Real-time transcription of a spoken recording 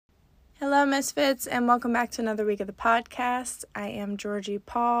Hello, Misfits, and welcome back to another week of the podcast. I am Georgie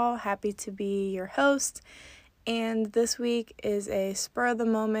Paul, happy to be your host, and this week is a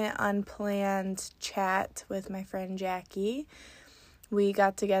spur-of-the-moment, unplanned chat with my friend Jackie. We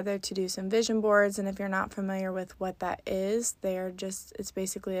got together to do some vision boards, and if you're not familiar with what that is, it's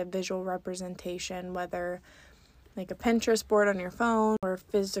basically a visual representation, whether like a Pinterest board on your phone or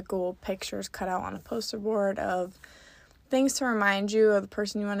physical pictures cut out on a poster board of things to remind you of the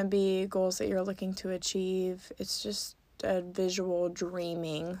person you want to be, goals that you're looking to achieve. It's just a visual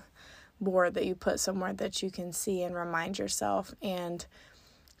dreaming board that you put somewhere that you can see and remind yourself. And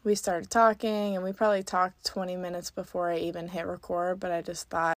we started talking, and we probably talked 20 minutes before I even hit record, but I just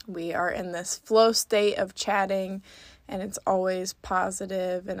thought we are in this flow state of chatting, and it's always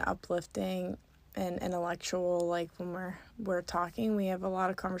positive and uplifting and intellectual. Like when we're talking, we have a lot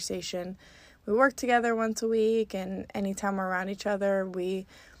of conversation. We work together once a week, and anytime we're around each other, we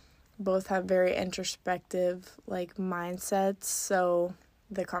both have very introspective mindsets, so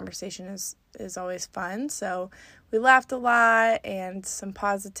the conversation is always fun. So we laughed a lot, and some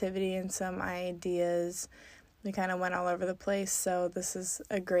positivity and some ideas. We kind of went all over the place, so this is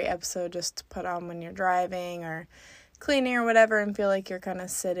a great episode just to put on when you're driving or cleaning or whatever and feel like you're kind of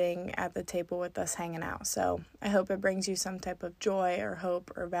sitting at the table with us hanging out. So I hope it brings you some type of joy or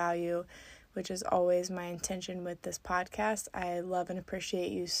hope or value, which is always my intention with this podcast. I love and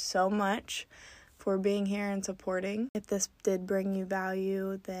appreciate you so much for being here and supporting. If this did bring you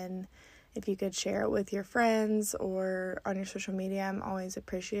value, then if you could share it with your friends or on your social media, I'm always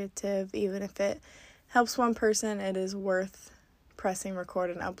appreciative. Even if it helps one person, it is worth pressing record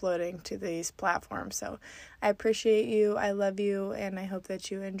and uploading to these platforms. So I appreciate you, I love you, and I hope that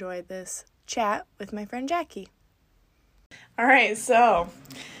you enjoy this chat with my friend Jackie. All right, so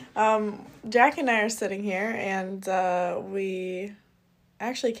Jack and I are sitting here, and we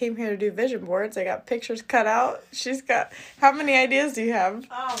actually came here to do vision boards. I got pictures cut out. She's got, how many ideas do you have?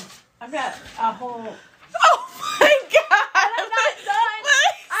 I've got a whole... Oh my God! I'm not done!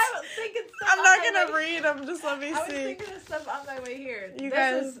 I was thinking stuff. I'm not going to read them, just let me see. I was thinking of stuff on my way here.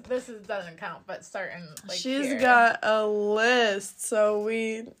 This doesn't count, but starting She's here. got a list. So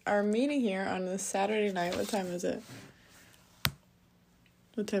we are meeting here on this Saturday night. What time is it?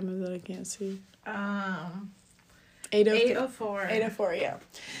 What time is it? I can't see. 8:04. 8:04, yeah.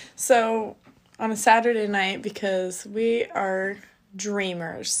 So on a Saturday night, because we are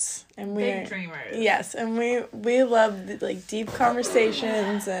dreamers, and Big dreamers. Yes, and we love deep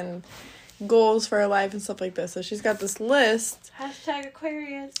conversations and goals for our life and stuff like this. So she's got this list.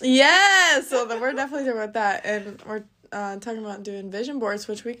 #Aquarius. Yes, so we're definitely talking about that, and we're talking about doing vision boards,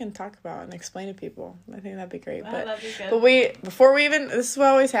 which we can talk about and explain to people. I think that'd be great. That'd be good. But before we even, this is what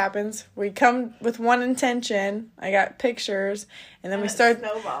always happens. We come with one intention. I got pictures, and then we start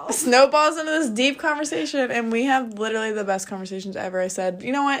snowballs into this deep conversation, and we have literally the best conversations ever. I said,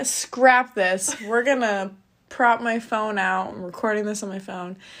 you know what? Scrap this. We're gonna prop my phone out. I'm recording this on my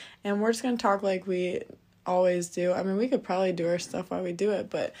phone, and we're just gonna talk like we always do. I mean, we could probably do our stuff while we do it,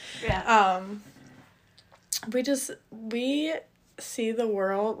 but yeah. We see the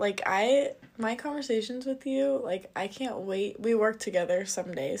world, my conversations with you, I can't wait. We work together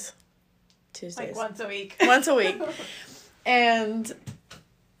some days, Tuesdays. Once a week. Once a week. And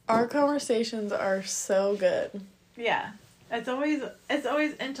our conversations are so good. Yeah. It's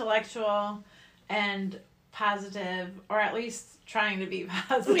always intellectual and positive, or at least trying to be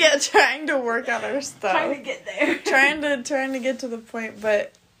positive. Yeah, trying to work out our stuff. Trying to get there. trying to get to the point,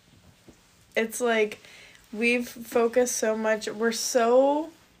 but it's we've focused so much. We're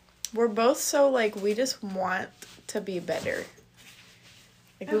both so we just want to be better.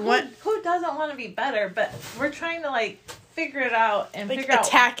 Who doesn't want to be better? But we're trying to figure it out and figure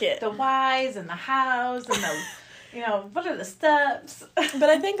attack out it. The whys and the hows and the what are the steps. But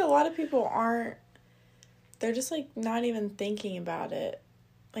I think a lot of people aren't. They're just not even thinking about it.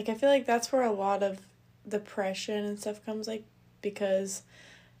 I feel like that's where a lot of depression and stuff comes because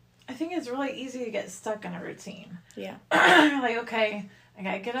I think it's really easy to get stuck in a routine. Yeah. You're okay, I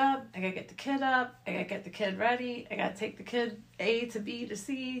gotta get up, I gotta get the kid up, I gotta get the kid ready, I gotta take the kid A to B to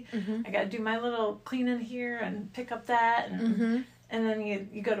C, mm-hmm. I gotta do my little cleaning here and pick up that, and mm-hmm. and then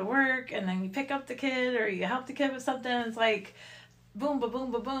you go to work, and then you pick up the kid, or you help the kid with something, it's boom,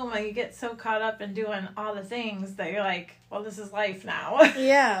 ba-boom, ba-boom, and you get so caught up in doing all the things that you're well, this is life now.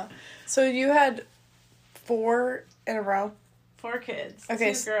 Yeah. So you had 4 in a row? 4 kids.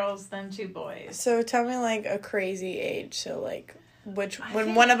 Okay. 2 girls, then 2 boys. So tell me a crazy age. So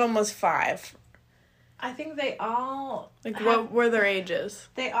when one of them was 5. I think they all... What were their ages?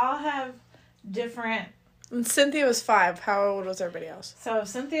 They all have different And Cynthia was 5. How old was everybody else? So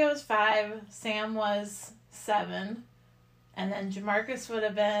Cynthia was 5, Sam was 7, and then Jamarcus would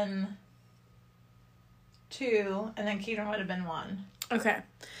have been 2, and then Keaton would have been 1. Okay.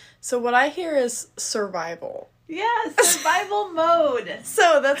 So what I hear is survival. Yeah, survival mode.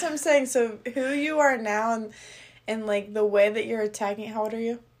 So that's what I'm saying. So who you are now and like the way that you're attacking, how old are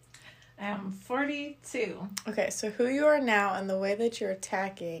you? I'm 42. Okay, so who you are now and the way that you're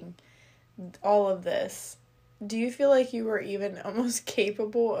attacking all of this, do you feel like you were even almost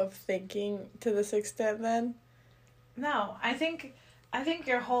capable of thinking to this extent then? No, I think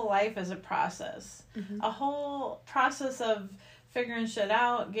your whole life is a process. Mm-hmm. A whole process of figuring shit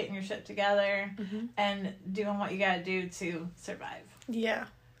out, getting your shit together, and doing what you gotta do to survive. Yeah.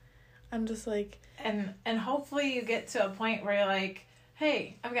 I'm just like... And hopefully you get to a point where you're like,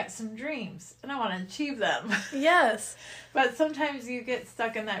 hey, I've got some dreams, and I want to achieve them. Yes. But sometimes you get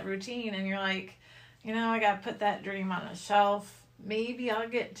stuck in that routine, and you're like, I gotta put that dream on a shelf. Maybe I'll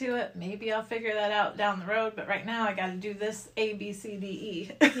get to it. Maybe I'll figure that out down the road. But right now, I gotta do this A, B, C, D,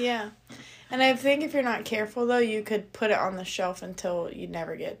 E. Yeah. And I think if you're not careful, though, you could put it on the shelf until you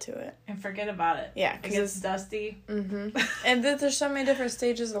never get to it. And forget about it. Yeah. It gets dusty. Mm-hmm. And there's so many different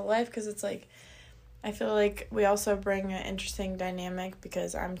stages of life, because it's like, I feel like we also bring an interesting dynamic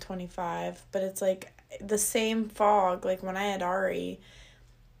because I'm 25, but it's like the same fog. Like when I had Ari,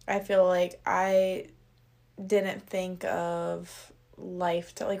 I feel like I didn't think of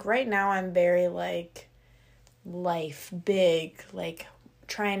life to, like, right now I'm very like life big, like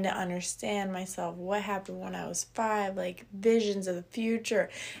trying to understand myself, what happened when I was 5, like visions of the future.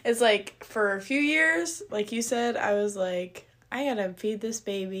 It's like for a few years, like you said, I was like, I gotta feed this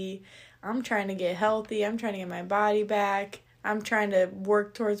baby. I'm trying to get healthy. I'm trying to get my body back. I'm trying to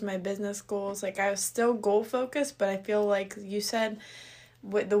work towards my business goals. Like, I was still goal focused, but I feel like you said,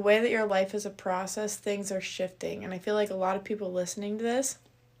 with the way that your life is a process, things are shifting. And I feel like a lot of people listening to this,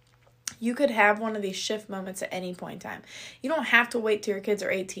 you could have one of these shift moments at any point in time. You don't have to wait till your kids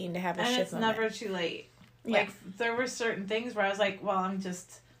are 18 to have a shift moment. And it's never too late. Yeah. Like, there were certain things where I was like, well, I'm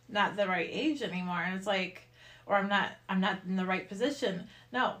just not the right age anymore. And it's like, or I'm not in the right position.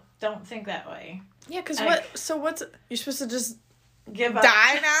 No, don't think that way. Yeah, because you're supposed to just give up.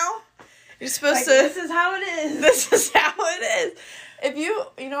 Die now? You're supposed like, to... This is how it is. This is how it is. If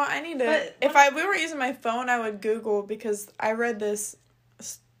I need to... If we were using my phone, I would Google, because I read this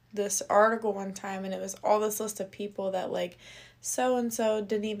article one time, and it was all this list of people that, like, so-and-so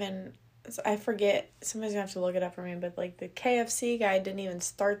didn't even... I forget. Somebody's going to have to look it up for me, but, like, the KFC guy didn't even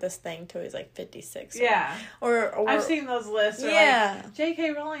start this thing till he's, like, 56. Yeah. Or I've seen those lists. Yeah. Like,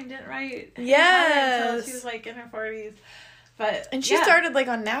 J.K. Rowling didn't write... Yes. Until she was, like, in her 40s. And she started, like,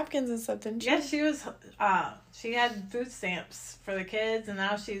 on napkins and stuff, didn't she? Yeah, she was... she had food stamps for the kids, and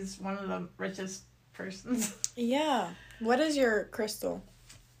now she's one of the richest persons. Yeah. What is your crystal?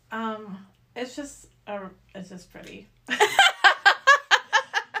 It's just pretty.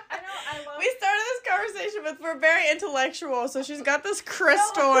 We started this conversation with, we're very intellectual, so she's got this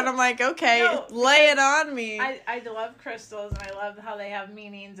crystal, and I'm like, okay, lay it on me. I love crystals, and I love how they have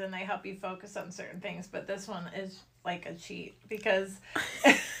meanings, and they help you focus on certain things, but this one is like a cheat, because...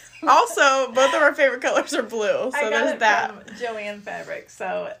 Also, both of our favorite colors are blue, so there's that. From Joanne Fabric,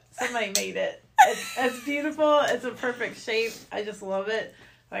 so somebody made it. It's beautiful, it's a perfect shape, I just love it,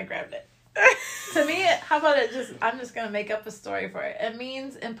 so I grabbed it. To me, how about I'm just going to make up a story for it. It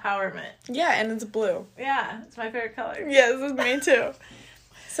means empowerment. Yeah, and it's blue. Yeah, it's my favorite color. Yes, it's me too.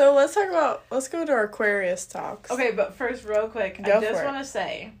 So let's go to our Aquarius talks. Okay, but first, real quick, I just want to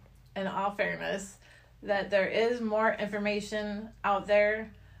say, in all fairness, that there is more information out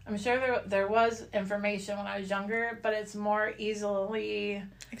there. I'm sure there was information when I was younger, but it's more easily...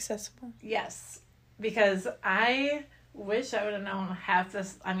 accessible. Yes, because I... wish I would have known half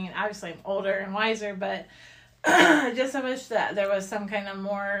this. I mean, obviously I'm older and wiser, but I just wish that there was some kind of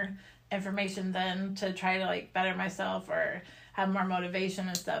more information then to try to, like, better myself or have more motivation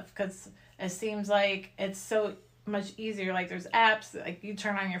and stuff, because it seems like it's so much easier. Like, there's apps, like, you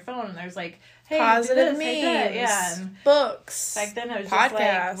turn on your phone and there's, like, hey, positive do this, memes, hey, yeah, and books, back then it was podcasts.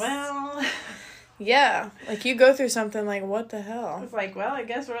 Just like, well... Yeah, like, you go through something like, what the hell? It's like, well, I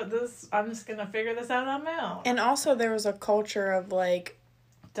guess I'm just going to figure this out on my own. And also there was a culture of, like...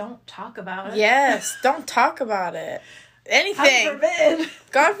 don't talk about it. Yes, don't talk about it. Anything. God forbid.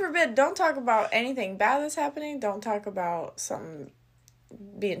 God forbid, don't talk about anything bad that's happening. Don't talk about something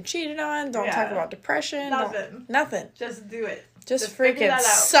being cheated on. Don't talk about depression. Nothing. Just do it. Just freaking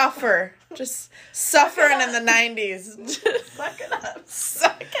suffer. Just suffering in the 90s. Suck it up.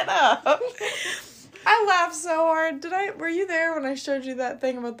 Suck it up. I laughed so hard. Were you there when I showed you that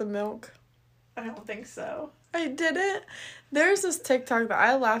thing about the milk? I don't think so. I didn't. There's this TikTok that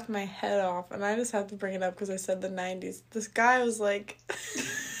I laughed my head off, and I just have to bring it up because I said the 90s. This guy was like...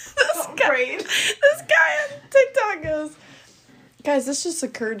 this guy on TikTok goes, guys, this just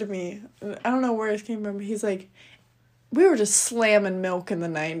occurred to me. I don't know where it came from, but he's like, we were just slamming milk in the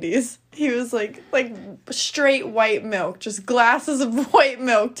 90s. He was like straight white milk, just glasses of white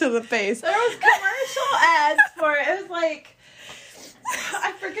milk to the face. There was commercial ads for it. It was like...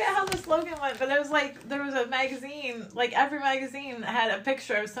 I forget how the slogan went, but it was like, there was a magazine, like every magazine had a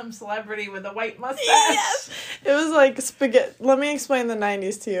picture of some celebrity with a white mustache. Yes! It was like spaghetti. Let me explain the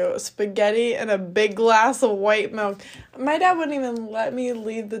 90s to you. Spaghetti and a big glass of white milk. My dad wouldn't even let me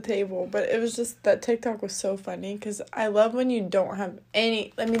leave the table, but it was just, that TikTok was so funny, because I love when you don't have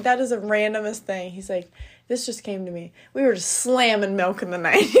any, I mean, that is the randomest thing. He's like, this just came to me. We were just slamming milk in the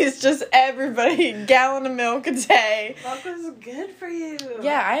 90s. Just everybody, gallon of milk a day. Milk was good for you.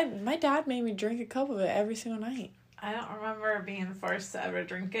 Yeah, my dad made me drink a cup of it every single night. I don't remember being forced to ever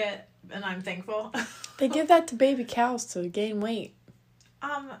drink it, and I'm thankful. They give that to baby cows to gain weight.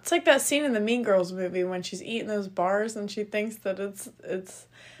 It's like that scene in the Mean Girls movie when she's eating those bars and she thinks that it's...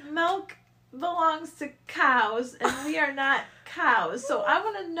 Milk belongs to cows, and we are not cows. So I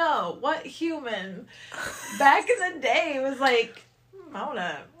want to know what human back in the day was like, I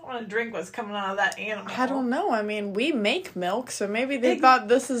want to drink what's coming out of that animal. I don't know. I mean, we make milk, so maybe they thought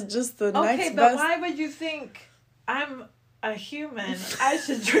this is just the next best. Okay, but why would you think I'm a human? I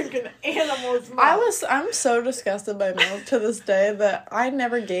should drink an animal's milk. I'm so disgusted by milk to this day that I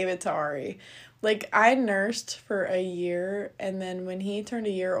never gave it to Ari. Like, I nursed for a year, and then when he turned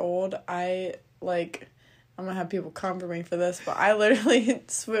a year old, I'm gonna have people come for me for this, but I literally,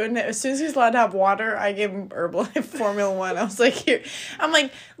 as soon as he was allowed to have water, I gave him Herbalife Formula 1. I was like, here. I'm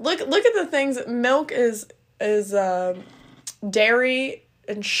like, look at the things. Milk is dairy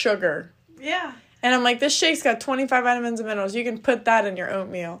and sugar. Yeah. And I'm like, this shake's got 25 vitamins and minerals. You can put that in your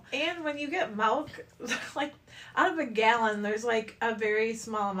oatmeal. And when you get milk, like, out of a gallon, there's, like, a very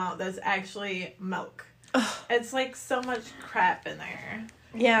small amount that's actually milk. Ugh. It's, like, so much crap in there.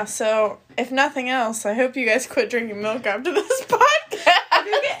 Yeah, so, if nothing else, I hope you guys quit drinking milk after this podcast. If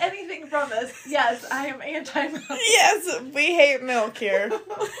you get anything from this, yes, I am anti-milk. Yes, we hate milk here.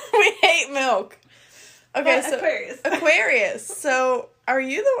 We hate milk. Okay, so Aquarius. So,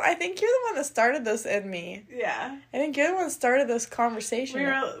 I think you're the one that started this in me. Yeah. I think you're the one that started this conversation.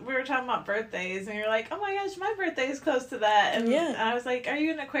 We were talking about birthdays, and you're like, oh my gosh, my birthday is close to that. And I was like, are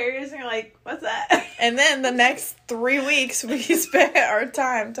you an Aquarius? And you're like, what's that? And then the next 3 weeks, we spent our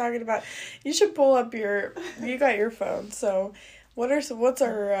time talking about, you should pull up you got your phone. So, what's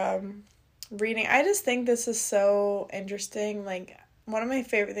our reading? I just think this is so interesting. Like, one of my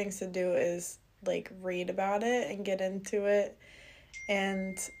favorite things to do is, like, read about it and get into it.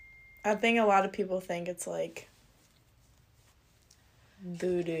 And I think a lot of people think it's, like,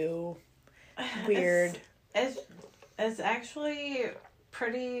 voodoo, weird. It's actually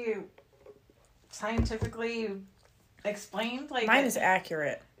pretty scientifically explained. Like, mine is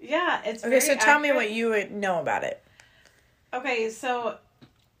accurate. Yeah, it's okay. So tell me what you would know about it. Okay, so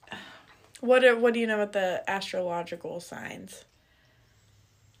what do you know about the astrological signs?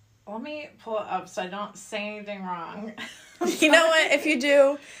 Let me pull it up so I don't say anything wrong. You know what? If you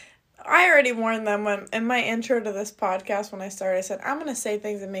do, I already warned them in my intro to this podcast when I started. I said, I'm going to say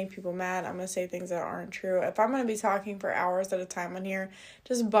things that make people mad. I'm going to say things that aren't true. If I'm going to be talking for hours at a time on here,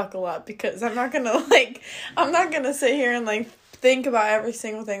 just buckle up, because I'm not going to sit here and, think about every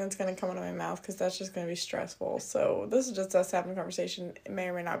single thing that's going to come out of my mouth, because that's just going to be stressful. So this is just us having a conversation. It may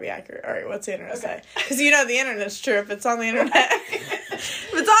or may not be accurate. All right, what's the internet say? Because the internet's true if it's on the internet.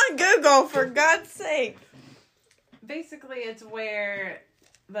 If it's on Google, for God's sake. Basically, it's where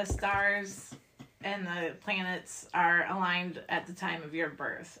the stars and the planets are aligned at the time of your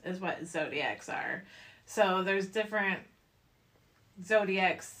birth, is what zodiacs are. So there's different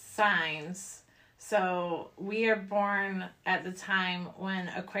zodiac signs. So we are born at the time when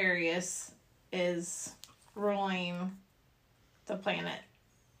Aquarius is ruling the planet.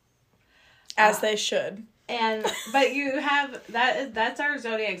 As they should. But you have, that's our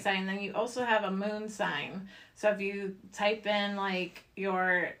zodiac sign. Then you also have a moon sign. So if you type in,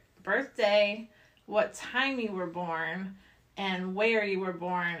 your birthday, what time you were born, and where you were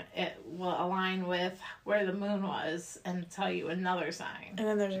born, it will align with where the moon was and tell you another sign. And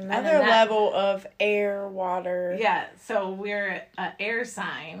then there's another level of air, water. Yeah, so we're an air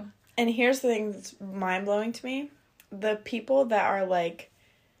sign. And here's the thing that's mind-blowing to me. The people that are,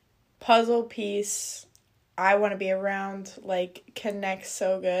 puzzle piece, I want to be around, connect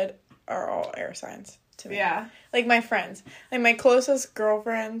so good, are all air signs to me. Yeah. My friends. My closest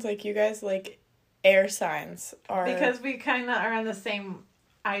girlfriends, you guys, air signs are... Because we kind of are on the same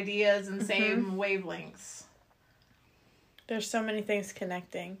ideas and same wavelengths. There's so many things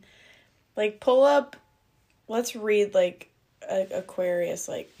connecting. Like, pull up... Let's read, like, Aquarius,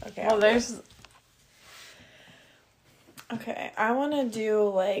 like... Okay. Well, there's... Okay, I want to do,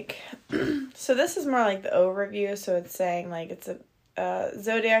 like... So this is more like the overview, so it's saying, like, it's a...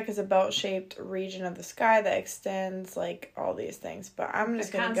 Zodiac is a belt-shaped region of the sky that extends, like, all these things. But I'm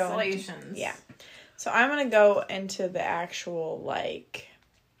just going to go into... Constellations. Yeah. So I'm going to go into the actual, like...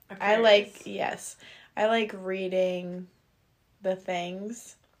 Aquarius. I like reading the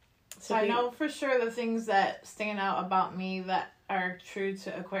things. So I know for sure the things that stand out about me that are true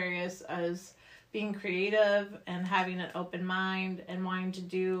to Aquarius is being creative and having an open mind and wanting to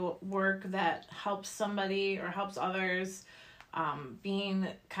do work that helps somebody or helps others, being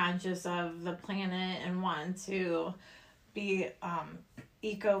conscious of the planet and wanting to be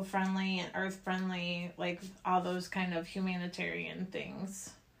eco-friendly and earth-friendly, like all those kind of humanitarian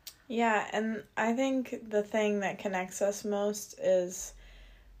things. Yeah, and I think the thing that connects us most is,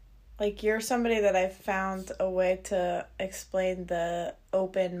 like, you're somebody that I've found a way to explain the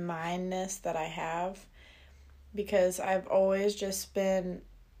open-mindedness that I have, because I've always just been,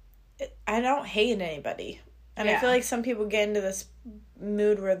 I don't hate anybody. And I feel like some people get into this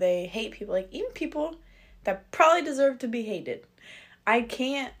mood where they hate people, like, even people that probably deserve to be hated. I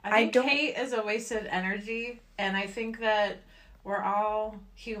think hate is a wasted energy, and I think that we're all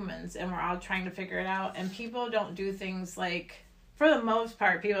humans and we're all trying to figure it out, and people don't do things like, for the most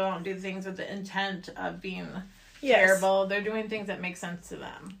part, people don't do things with the intent of being terrible. They're doing things that make sense to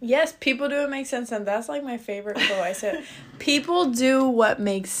them. Yes, people do what makes sense to them. That's like my favorite quote. I said, people do what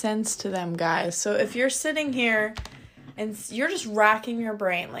makes sense to them, guys. So if you're sitting here and you're just racking your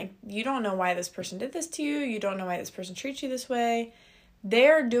brain, like, you don't know why this person did this to you, you don't know why this person treats you this way,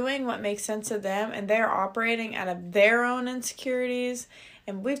 they're doing what makes sense to them, and they're operating out of their own insecurities.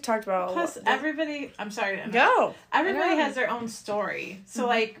 And we've talked about... Plus, everybody... I'm sorry to interrupt. Go! Everybody has their own story. So,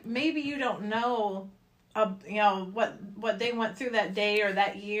 like, maybe you don't know, what they went through that day or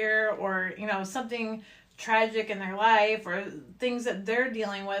that year, or, something tragic in their life, or things that they're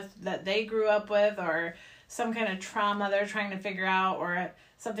dealing with that they grew up with, or some kind of trauma they're trying to figure out, or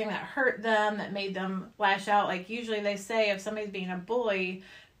something that hurt them that made them lash out. Like, usually they say if somebody's being a bully,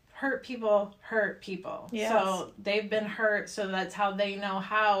 hurt people hurt people. Yes. So they've been hurt, so that's how they know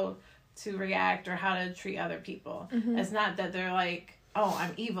how to react or how to treat other people. Mm-hmm. It's not that they're like, oh,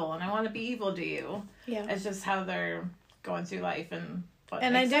 I'm evil and I want to be evil to you. Yeah. It's just how they're going through life and what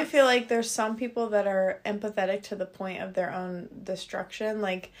And I do feel like there's some people that are empathetic to the point of their own destruction.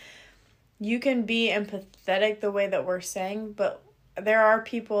 Like, you can be empathetic the way that we're saying, but there are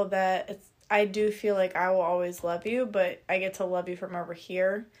people that I do feel like I will always love you, but I get to love you from over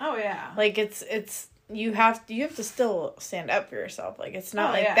here. Oh yeah. Like, it's you have to still stand up for yourself. Like, it's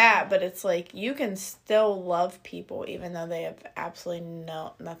not that, but it's like you can still love people even though they have absolutely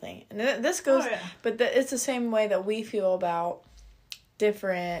nothing. And this goes, but it's the same way that we feel about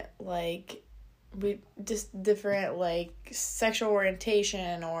different sexual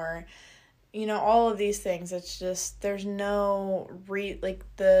orientation or, all of these things. It's just, there's no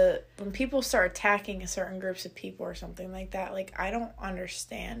when people start attacking certain groups of people or something like that, like, I don't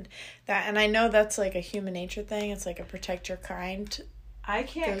understand that. And I know that's like a human nature thing. It's like a protect your kind. I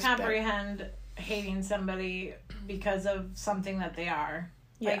can't comprehend hating somebody because of something that they are.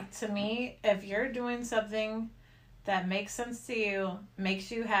 Yeah. Like, to me, if you're doing something that makes sense to you, makes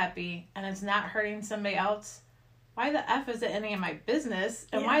you happy, and it's not hurting somebody else, why the F is it any of my business?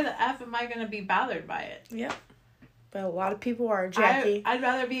 And why the F am I going to be bothered by it? Yeah. But a lot of people are, Jackie. I'd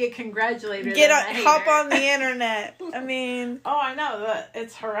rather be a congratulator than a hater. Hop on the internet. I mean... Oh, I know.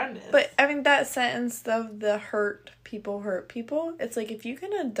 It's horrendous. But, I mean, that sentence of the hurt people, it's like, if you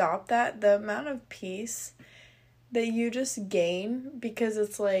can adopt that, the amount of peace that you just gain, because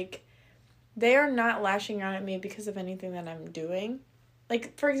it's like, they are not lashing out at me because of anything that I'm doing.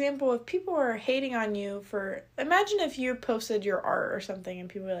 Like, for example, if people are hating on you for... Imagine if you posted your art or something and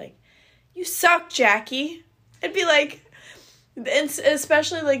people were like, you suck, Jackie. It'd be like...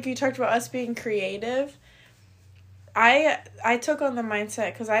 Especially, like, you talked about us being creative. I took on the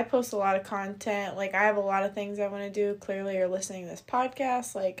mindset, because I post a lot of content. Like, I have a lot of things I want to do. Clearly, you're listening to this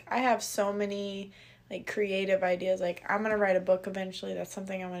podcast. Like, I have so many, like, creative ideas. Like, I'm going to write a book eventually. That's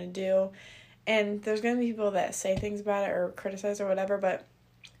something I'm going to do. And there's going to be people that say things about it or criticize or whatever, but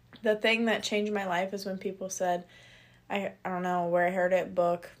the thing that changed my life is when people said, I don't know where I heard it,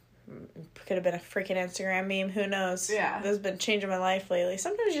 book, could have been a freaking Instagram meme, who knows? Yeah. This has been changing my life lately.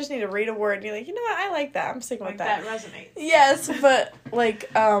 Sometimes you just need to read a word and you're like, you know what, I like that. I'm sticking with that. That resonates. Yes, but,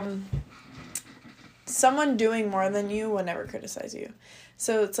 like, someone doing more than you will never criticize you.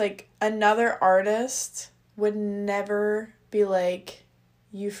 So it's like another artist would never be like,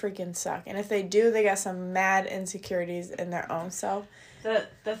 you freaking suck. And if they do, they got some mad insecurities in their own self.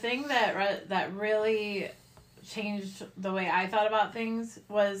 The thing that really changed the way I thought about things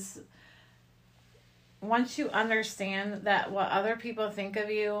was once you understand that what other people think of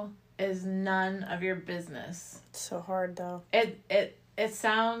you is none of your business. It's so hard though. It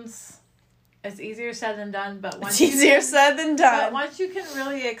sounds, it's easier said than done, but once said than done. But once you can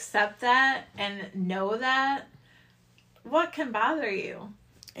really accept that and know that, what can bother you?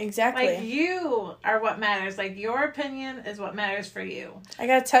 Exactly. Like, you are what matters. Like, your opinion is what matters for you. I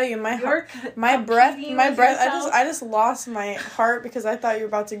gotta tell you, my breath, I just lost my heart because I thought you were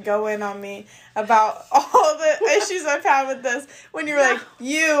about to go in on me about all the issues I've had with this. When you were like,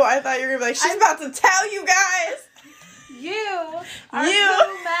 I thought you were gonna be like, she's about to tell you guys. You are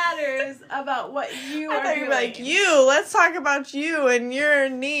who matters about what you are doing. Like, let's talk about you and your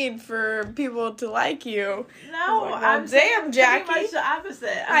need for people to like you. No, like, I'm saying Jackie. Pretty much the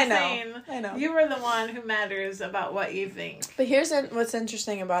opposite. I know. You are the one who matters about what you think. But here's what's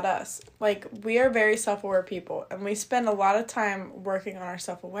interesting about us. Like, we are very self-aware people, and we spend a lot of time working on our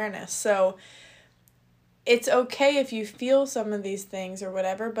self-awareness. So it's okay if you feel some of these things or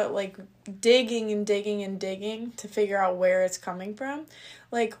whatever, but, like, digging and digging and digging to figure out where it's coming from.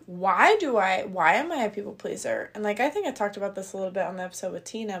 Like, why am I a people pleaser? And, like, I think I talked about this a little bit on the episode with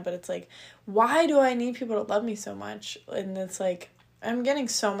Tina, but it's like, why do I need people to love me so much? And it's like, I'm getting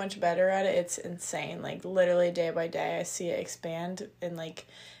so much better at it. It's insane. Like, literally day by day, I see it expand and, like,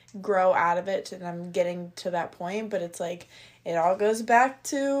 grow out of it, and I'm getting to that point. But it's like, it all goes back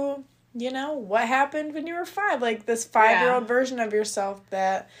to, what happened when you were 5? Like, this 5-year-old version of yourself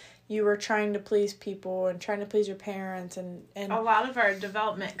that you were trying to please people and trying to please your parents. And a lot of our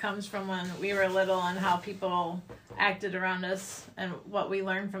development comes from when we were little and how people acted around us and what we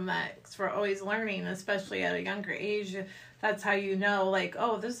learned from that. 'Cause we're always learning, especially at a younger age. That's how you know, like,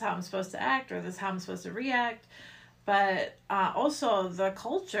 oh, this is how I'm supposed to act, or this is how I'm supposed to react. But also the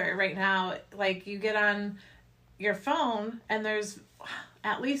culture right now, like, you get on your phone and there's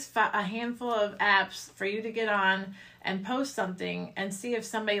at least a handful of apps for you to get on and post something and see if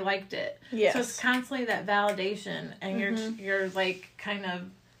somebody liked it. Yes. So it's constantly that validation, and you're like kind of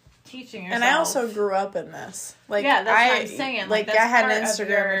teaching yourself. And I also grew up in this. Like, yeah, that's what I'm saying. Like, I had an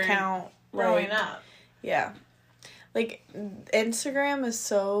Instagram account growing up. Yeah. Like, Instagram is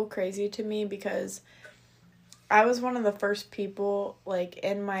so crazy to me because I was one of the first people, like,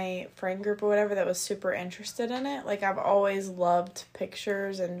 in my friend group or whatever that was super interested in it. Like, I've always loved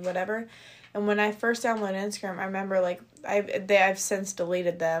pictures and whatever. And when I first downloaded Instagram, I remember, like, I've since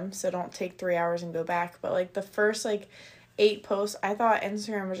deleted them, so don't take 3 hours and go back. But, like, the first, like, 8 posts, I thought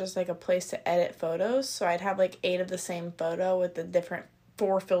Instagram was just, like, a place to edit photos. So I'd have, like, 8 of the same photo with the different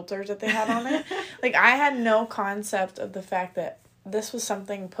 4 filters that they had on it. Like, I had no concept of the fact that this was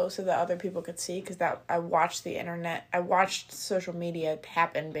something posted that other people could see, because I watched the internet. I watched social media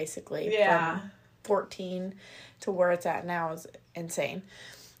happen, basically. Yeah. From 14 to where it's at now is insane.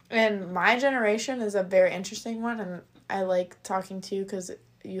 And my generation is a very interesting one, and I like talking to you because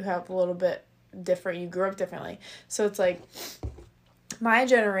you have a little bit different, you grew up differently. So it's like, my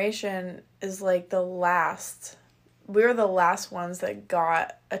generation is like we're the last ones that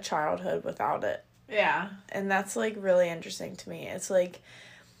got a childhood without it. Yeah. And that's, like, really interesting to me. It's like,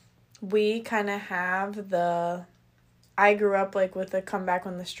 we kind of have I grew up, like, with the come back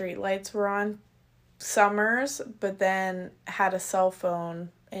when the street lights were on summers, but then had a cell phone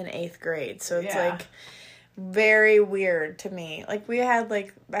in 8th grade. So it's, like, very weird to me. Like,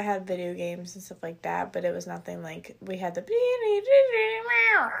 I had video games and stuff like that, but it was nothing like, we had the...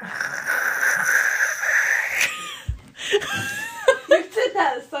 You did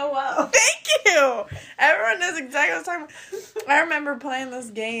that so well. Thank you! Everyone knows exactly what I'm talking about. I remember playing this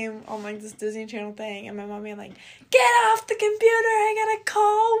game on, like, this Disney Channel thing, and my mom being like, get off the computer, I gotta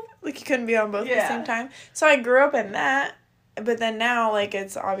call. Like, you couldn't be on both at the same time. So I grew up in that, but then now, like,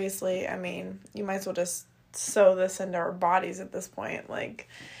 it's obviously, I mean, you might as well just sew this into our bodies at this point. Like,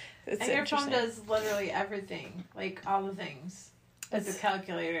 it's and your phone does literally everything. Like, all the things. It's a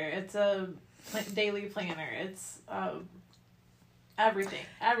calculator. It's a daily planner. It's everything.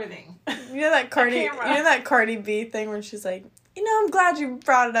 You know that Cardi B thing where she's like, I'm glad you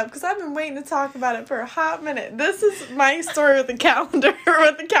brought it up because I've been waiting to talk about it for a hot minute. This is my story with the calendar, or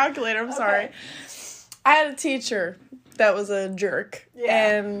with the calculator. I'm sorry. I had a teacher that was a jerk.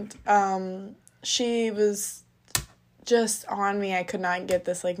 Yeah. And she was just on me. I could not get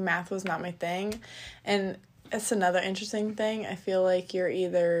this. Like, math was not my thing. And it's another interesting thing. I feel like you're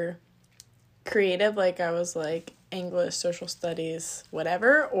either creative, like I was like English, social studies,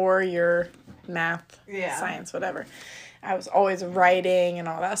 whatever, or your math, science, whatever. I was always writing and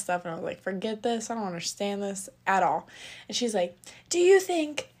all that stuff, and I was like, forget this, I don't understand this at all. And she's like, do you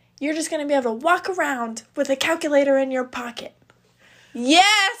think you're just going to be able to walk around with a calculator in your pocket?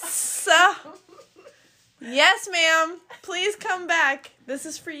 Yes! Yes, ma'am. Please come back. This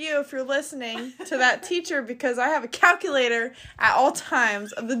is for you if you're listening to that teacher, because I have a calculator at all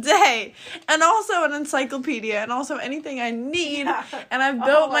times of the day, and also an encyclopedia, and also anything I need. Yeah. And I've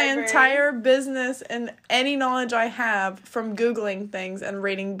built my entire business and any knowledge I have from Googling things and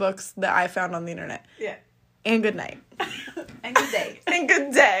reading books that I found on the internet. Yeah. And good night. And good day. And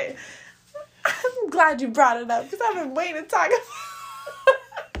good day. I'm glad you brought it up, because I've been waiting to talk about it.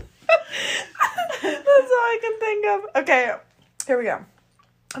 That's all I can think of. Okay, here we go.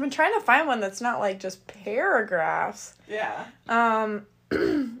 I've been trying to find one that's not like just paragraphs. Yeah.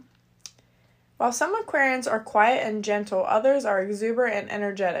 While some Aquarians are quiet and gentle, others are exuberant and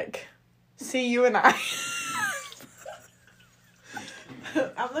energetic. See, you and I.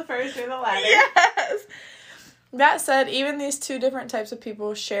 I'm the first, you're the latter. Yes. That said, even these two different types of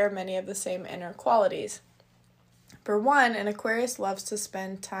people share many of the same inner qualities. For one, an Aquarius loves to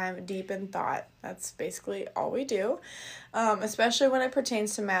spend time deep in thought. That's basically all we do, especially when it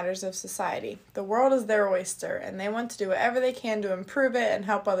pertains to matters of society. The world is their oyster, and they want to do whatever they can to improve it and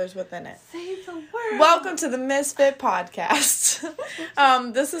help others within it. Save the world. Welcome to the Misfit Podcast.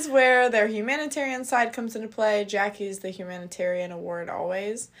 This is where their humanitarian side comes into play. Jackie's the humanitarian award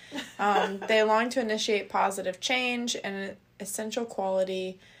always. They long to initiate positive change, and an essential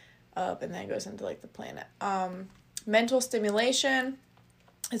quality of, and then it goes into like the planet. Mental stimulation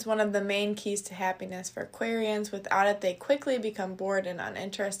is one of the main keys to happiness for Aquarians. Without it, they quickly become bored and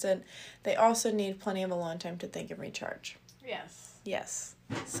uninterested. They also need plenty of alone time to think and recharge. Yes. Yes.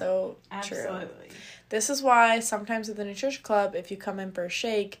 So absolutely. True. This is why sometimes at the Nutrition Club, if you come in for a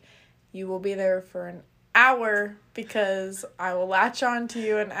shake, you will be there for an hour, because I will latch on to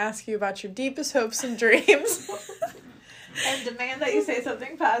you and ask you about your deepest hopes and dreams. And demand that you say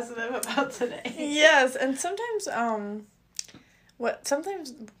something positive about today. Yes, and sometimes,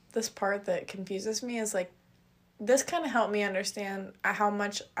 sometimes this part that confuses me is, like, this kind of helped me understand how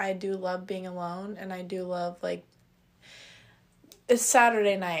much I do love being alone, and I do love, like, it's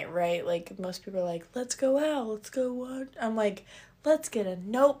Saturday night, right? Like, most people are like, let's go out, let's go watch. I'm like, let's get a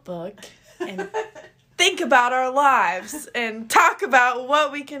notebook and think about our lives and talk about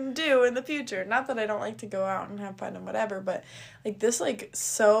what we can do in the future. Not that I don't like to go out and have fun and whatever, but like this like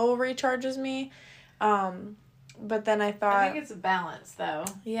so recharges me. But then I thought, I think it's a balance though.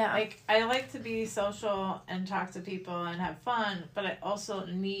 Yeah. Like I like to be social and talk to people and have fun, but I also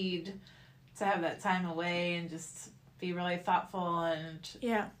need to have that time away and just be really thoughtful and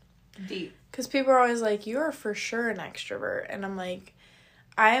deep. Because people are always like, you are for sure an extrovert, and I'm like,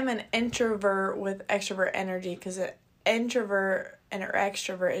 I am an introvert with extrovert energy, because an introvert and or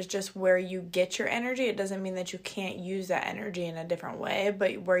extrovert is just where you get your energy. It doesn't mean that you can't use that energy in a different way,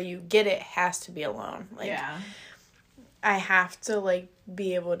 but where you get it has to be alone. Like, yeah. I have to like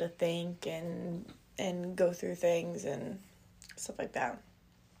be able to think and go through things and stuff like that.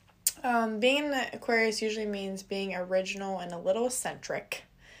 Being an Aquarius usually means being original and a little eccentric.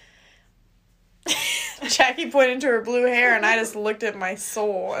 Jackie pointed to her blue hair, and I just looked at my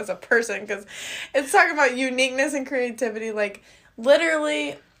soul as a person, because it's talking about uniqueness and creativity. Like,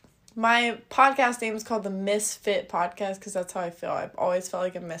 literally, my podcast name is called the Misfit Podcast, because that's how I feel. I've always felt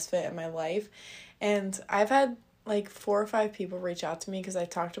like a misfit in my life, and I've had like 4 or 5 people reach out to me because I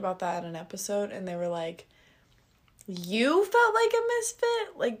talked about that in an episode, and they were like, you felt like a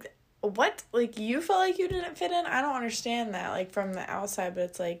misfit? Like, what? Like, you felt like you didn't fit in? I don't understand that, like, from the outside, but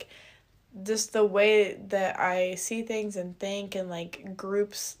it's like, just the way that I see things and think, and like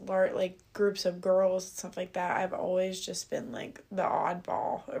groups of girls and stuff like that, I've always just been like the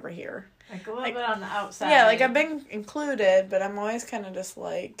oddball over here. Like a little bit on the outside. Yeah, like I've been included, but I'm always kind of just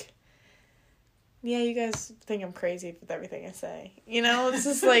like, yeah, you guys think I'm crazy with everything I say. You know, it's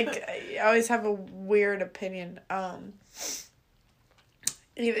just like, I always have a weird opinion.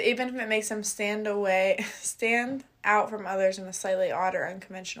 Even if it makes them stand out from others in a slightly odd or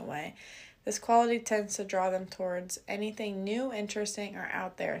unconventional way. This quality tends to draw them towards anything new, interesting, or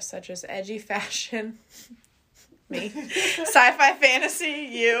out there, such as edgy fashion, me, sci-fi fantasy,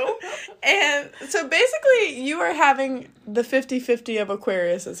 you. And so basically you are having the 50-50 of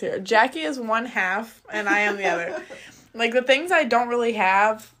Aquariuses here. Jackie is one half and I am the other. Like, the things I don't really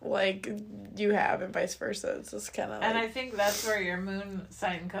have, like, you have, and vice versa. It's just kind of like... And I think that's where your moon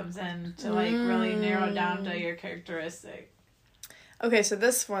sign comes in to, like, really narrow down to your characteristic. Okay, so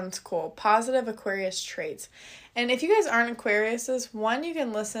this one's cool. Positive Aquarius traits. And if you guys aren't Aquariuses, one, you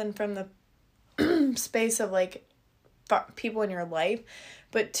can listen from the space of, like, people in your life.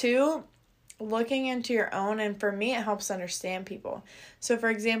 But two, looking into your own. And for me, it helps understand people. So, for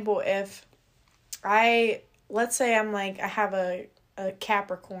example, if let's say I'm, like, I have a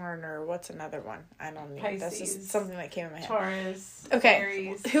Capricorn, or what's another one? I don't know. That's just something that came in my head. Taurus. Okay.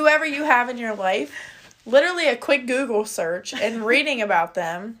 Aries. Whoever you have in your life, literally a quick Google search and reading about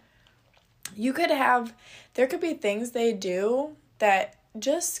them, there could be things they do that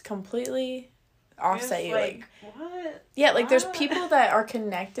just completely offset you. Like, what? Yeah, like, there's people that are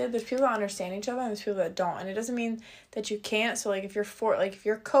connected, there's people that understand each other, and there's people that don't. And it doesn't mean that you can't. So, like, if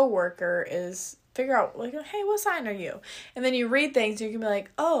your coworker is, figure out, like, hey, what sign are you? And then you read things, and you can be like,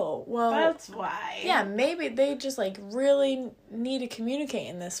 oh, well, that's why. Yeah, maybe they just, like, really need to communicate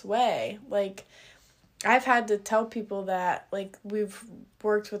in this way. Like, I've had to tell people that, like, we've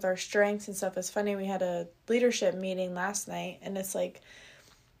worked with our strengths and stuff. It's funny, we had a leadership meeting last night, and it's, like,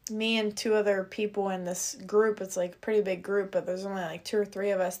 me and two other people in this group. It's, like, a pretty big group, but there's only, like, 2 or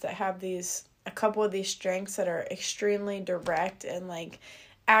 3 of us that have a couple of these strengths that are extremely direct and, like,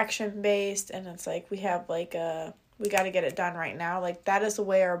 action-based, and it's, like, we have, like, we got to get it done right now. Like, that is the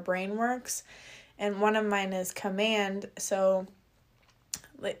way our brain works, and one of mine is command, so,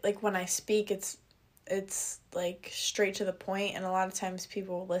 like when I speak, it's like straight to the point, and a lot of times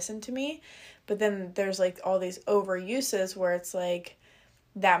people listen to me, but then there's, like, all these overuses where it's, like,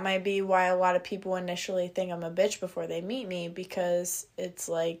 that might be why a lot of people initially think I'm a bitch before they meet me, because it's,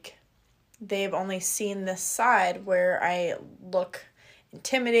 like, they've only seen this side where I look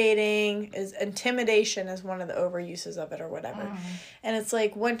intimidating. Intimidation is one of the overuses of it, or whatever. And it's,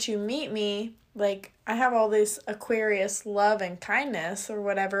 like, once you meet me, like, I have all this Aquarius love and kindness or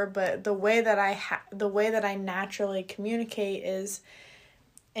whatever, but the way that I naturally communicate is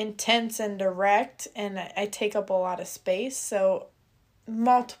intense and direct, and I take up a lot of space. So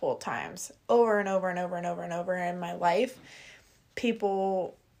multiple times, over and over and over and over and over in my life,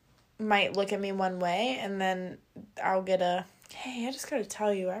 people might look at me one way, and then I'll get hey, I just gotta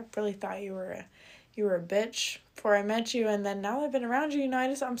tell you, I really thought you were a bitch before I met you, and then now that I've been around you,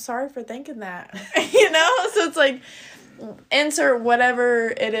 I'm sorry for thinking that. So it's, like, insert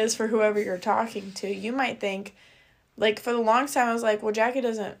whatever it is for whoever you're talking to. You might think, like, for the longest time, I was like, well, Jackie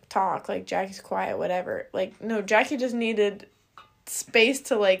doesn't talk, like, Jackie's quiet, whatever. Like, no, Jackie just needed space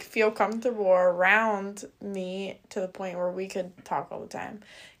to, like, feel comfortable around me to the point where we could talk all the time.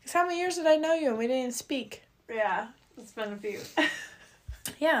 Because how many years did I know you and we didn't speak? Yeah, it's been a few.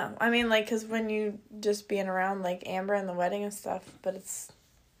 Yeah, I mean, like, because when you just being around, like, Amber and the wedding and stuff, but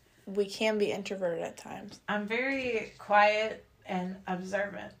we can be introverted at times. I'm very quiet and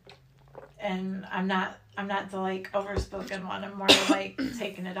observant, and I'm not the, like, overspoken one. I'm more like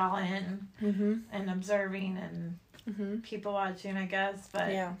taking it all in and observing and people watching, I guess.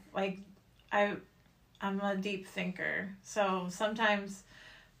 But yeah, like, I'm a deep thinker, so sometimes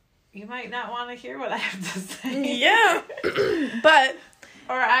you might not want to hear what I have to say. Yeah, but.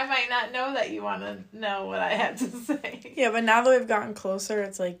 Or I might not know that you want to know what I have to say. Yeah, but now that we've gotten closer,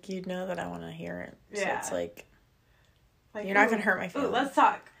 it's like, you know that I want to hear it. So yeah. It's like you're not going to hurt my feelings. Ooh, let's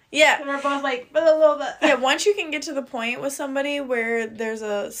talk. Yeah. And we're both like, but a little bit. Yeah, once you can get to the point with somebody where there's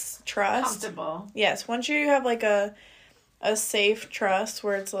a trust. Comfortable. Yes, once you have, like, a safe trust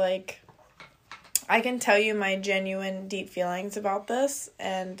where it's like, I can tell you my genuine deep feelings about this,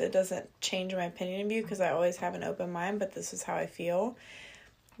 and it doesn't change my opinion of you because I always have an open mind, but this is how I feel.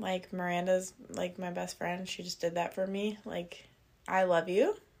 Like, Miranda's, like, my best friend. She just did that for me. Like, I love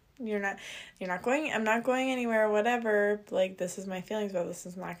you. I'm not going anywhere, whatever. Like, this is my feelings, but this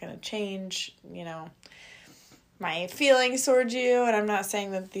is not going to change, my feelings towards you. And I'm not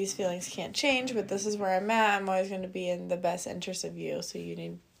saying that these feelings can't change, but this is where I'm at. I'm always going to be in the best interest of you. So you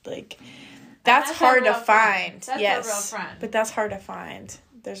need, like, that's hard to find. That's yes, a real friend. But that's hard to find.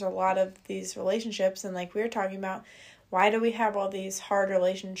 There's a lot of these relationships, and, like, we were talking about, why do we have all these hard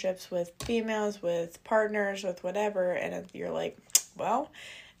relationships with females, with partners, with whatever? And you're like, well,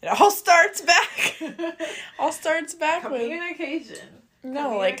 it all starts back. Communication.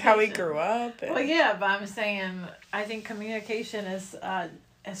 No, like how we grew up. Well, yeah, but I'm saying I think communication is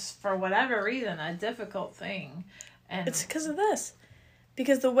for whatever reason a difficult thing, and it's because of this.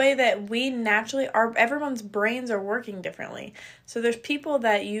 Because the way that we naturally are, everyone's brains are working differently. So there's people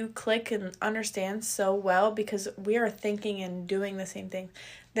that you click and understand so well because we are thinking and doing the same thing.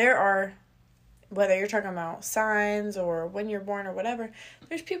 There are, whether you're talking about signs or when you're born or whatever,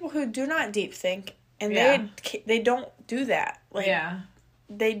 there's people who do not deep think, and they don't do that. Like,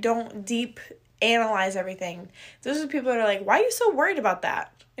 they don't deep analyze everything. Those are the people that are like, why are you so worried about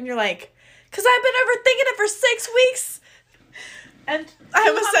that? And you're like, because I've been overthinking it for 6 weeks. And I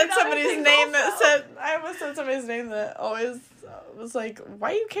almost said somebody's name that always was like,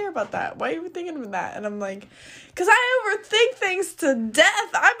 why do you care about that? Why are you thinking about that? And I'm like, because I overthink things to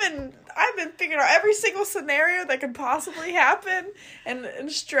death. I've been figuring out every single scenario that could possibly happen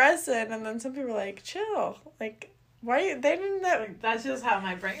and stressing. And then some people are like, chill. Like, why? They didn't know. Like, that's just how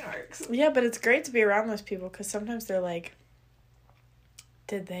my brain works. Yeah, but it's great to be around those people because sometimes they're like,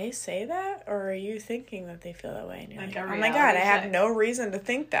 did they say that? Or are you thinking that they feel that way? And you're like, oh my God, I have no reason to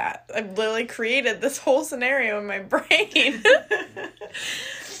think that. I've literally created this whole scenario in my brain.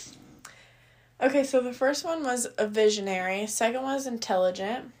 Okay, so the first one was a visionary. Second one was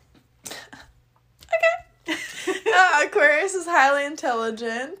intelligent. Okay. Aquarius is highly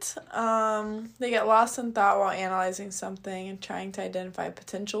intelligent. They get lost in thought while analyzing something and trying to identify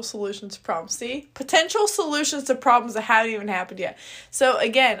potential solutions to problems. See? Potential solutions to problems that haven't even happened yet. So,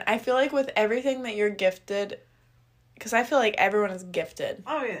 again, I feel like with everything that you're gifted, because I feel like everyone is gifted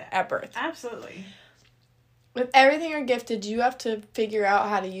at birth. Absolutely. With everything you're gifted, you have to figure out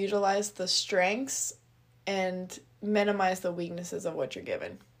how to utilize the strengths and minimize the weaknesses of what you're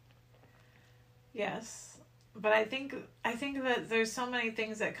given. Yes. But I think that there's so many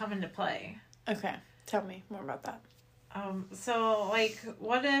things that come into play. Okay. Tell me more about that. So, like,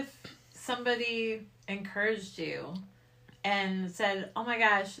 what if somebody encouraged you and said, oh my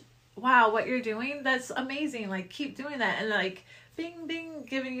gosh, wow, what you're doing, that's amazing. Like, keep doing that. And, like, bing, bing,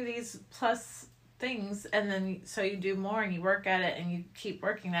 giving you these plus things. And then, so you do more and you work at it and you keep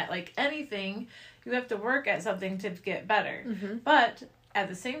working at, like, anything, you have to work at something to get better. Mm-hmm. But at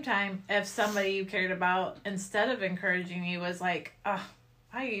the same time, if somebody you cared about, instead of encouraging you, was like, oh,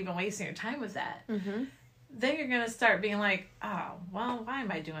 why are you even wasting your time with that? Mm-hmm. Then you're going to start being like, oh, well, why am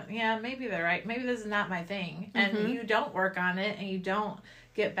I doing it? Yeah, maybe they're right. Maybe this is not my thing. Mm-hmm. And you don't work on it and you don't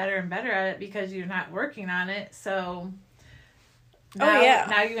get better and better at it because you're not working on it. So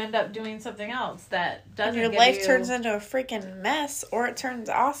now you end up doing something else that doesn't and your life turns into a freaking mess, or it turns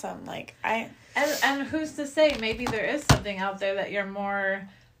awesome. Like, And who's to say, maybe there is something out there that you're more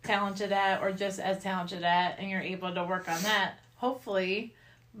talented at or just as talented at and you're able to work on that, hopefully.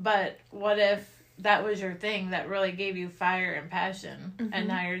 But what if that was your thing that really gave you fire and passion, mm-hmm. and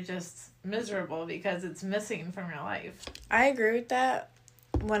now you're just miserable because it's missing from your life? I agree with that.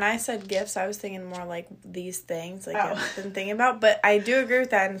 When I said gifts, I was thinking more like these things, like I've been thinking about. But I do agree with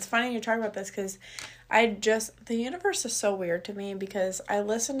that, and it's funny you talk about this because the universe is so weird to me because I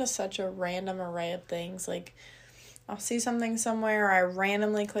listen to such a random array of things. Like, I'll see something somewhere, or I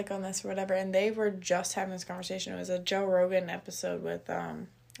randomly click on this or whatever, and they were just having this conversation. It was a Joe Rogan episode with,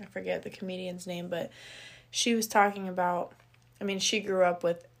 I forget the comedian's name, but she was talking about, she grew up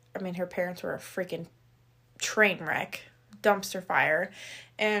with, her parents were a freaking train wreck, dumpster fire,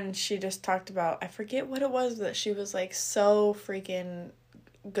 and she just talked about, I forget what it was that she was, like, so freaking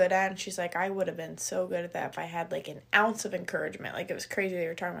good at, and she's like, I would have been so good at that if I had like an ounce of encouragement. Like, it was crazy that you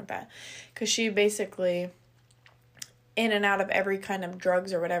were talking about that, because she basically in and out of every kind of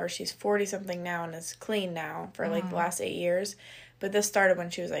drugs or whatever. She's 40 something now and is clean now for like the last 8 years, but this started when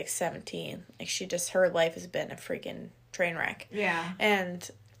she was like 17. Like, her life has been a freaking train wreck. Yeah. And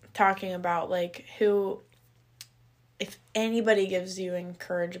talking about like if anybody gives you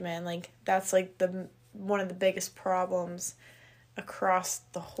encouragement, like that's like one of the biggest problems across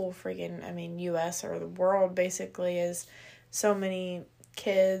the whole freaking, U.S. or the world, basically, is so many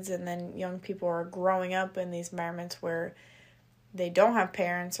kids and then young people are growing up in these environments where they don't have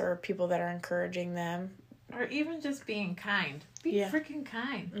parents or people that are encouraging them. Or even just being kind. Be freaking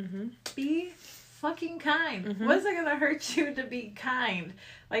kind. Mm-hmm. Be fucking kind. Mm-hmm. What is it going to hurt you to be kind?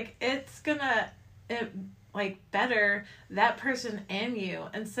 Like, it's going to better that person and you,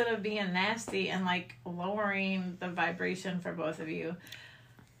 instead of being nasty and like lowering the vibration for both of you.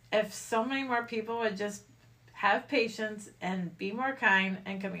 If so many more people would just have patience and be more kind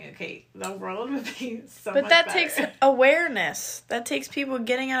and communicate, the world would be so much better. But that takes awareness. That takes people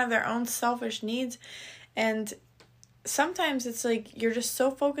getting out of their own selfish needs. And sometimes it's like you're just so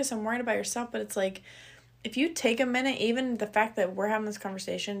focused and worried about yourself, but it's like, if you take a minute, even the fact that we're having this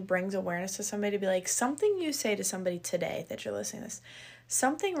conversation brings awareness to somebody, to be like, something you say to somebody today that you're listening to this,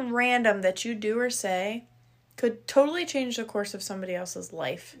 something random that you do or say could totally change the course of somebody else's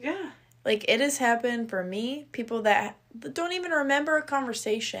life. Yeah. Like, it has happened for me, people that don't even remember a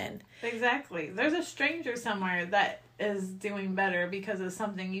conversation. Exactly. There's a stranger somewhere that is doing better because of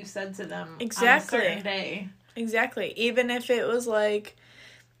something you said to them on a certain day. Exactly. Even if it was like,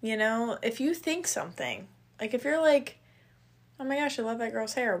 if you think something, like if you're like, oh my gosh, I love that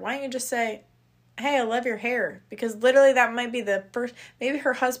girl's hair, why don't you just say, hey, I love your hair. Because literally that might be the first, maybe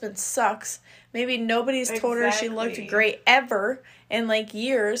her husband sucks. Maybe nobody's told her she looked great ever in, like,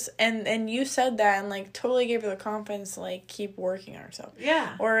 years. And you said that and, like, totally gave her the confidence to, like, keep working on herself.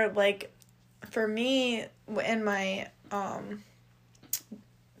 Yeah. Or, like, for me, in my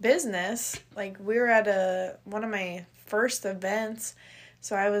business, like, we were at one of my first events.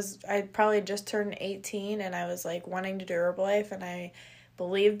 So I probably just turned 18 and I was, like, wanting to do Herbalife, and I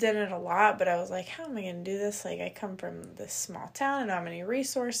believed in it a lot, but I was like, how am I going to do this? Like, I come from this small town and not many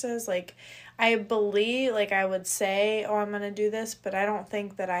resources. Like, I believe, like, I would say, oh, I'm going to do this, but I don't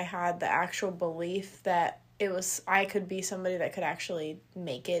think that I had the actual belief that I could be somebody that could actually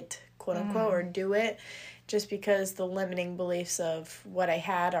make it, quote unquote, or do it, just because the limiting beliefs of what I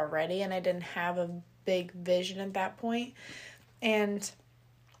had already, and I didn't have a big vision at that point. And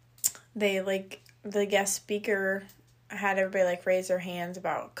the guest speaker had everybody, like, raise their hands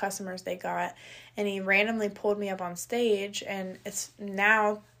about customers they got, and he randomly pulled me up on stage, and it's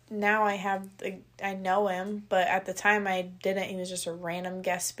now I know him, but at the time I didn't. He was just a random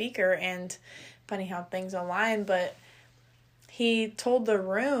guest speaker, and funny how things align, but he told the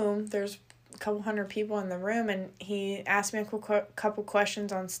room, there's a couple hundred people in the room, and he asked me a couple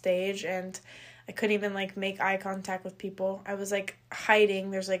questions on stage, and I couldn't even, like, make eye contact with people. I was, like,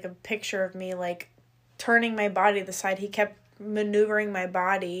 hiding. There's, like, a picture of me, like, turning my body to the side. He kept maneuvering my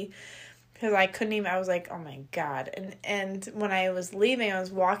body because I couldn't even, I was like, oh my God. And when I was leaving, I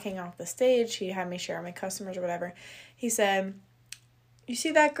was walking off the stage. He had me share my customers or whatever. He said, you see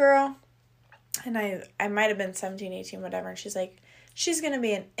that girl? And I might have been 17, 18, whatever. And she's like, she's going to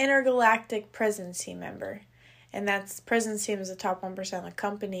be an intergalactic presence team member. And that's, presence team is the top 1% of the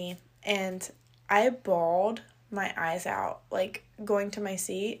company. And I bawled my eyes out, like, going to my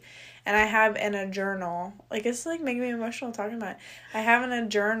seat. And I have in a journal, like, it's, like, making me emotional talking about it. I have in a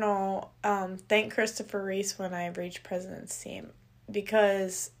journal, thank Christopher Reese when I reached President's Team,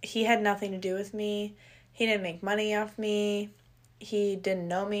 because he had nothing to do with me. He didn't make money off me. He didn't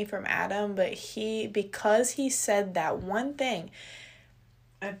know me from Adam, but because he said that one thing,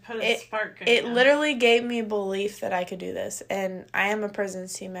 I put a spark in it literally gave me belief that I could do this. And I am a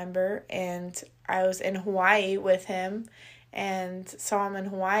President's Team member, and I was in Hawaii with him and saw him in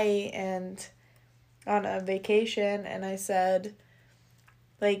Hawaii and on a vacation, and I said,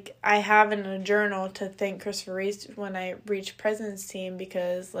 like, I have in a journal to thank Christopher Reese when I reached President's Team,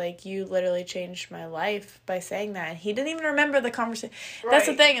 because, like, you literally changed my life by saying that. And he didn't even remember the conversation. Right. That's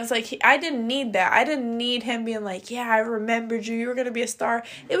the thing. It's like, I didn't need that. I didn't need him being like, yeah, I remembered you. You were going to be a star.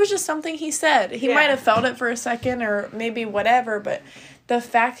 It was just something he said. He might have felt it for a second or maybe whatever, but the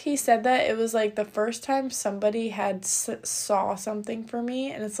fact he said that, it was, like, the first time somebody had saw something for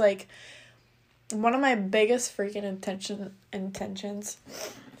me. And it's, like, one of my biggest freaking intentions,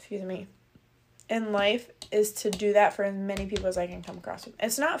 excuse me, in life is to do that for as many people as I can come across with.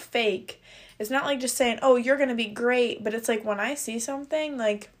 It's not fake. It's not like just saying, oh, you're going to be great. But it's like when I see something,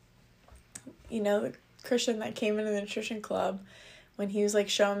 like, you know, the Christian that came into the nutrition club, when he was, like,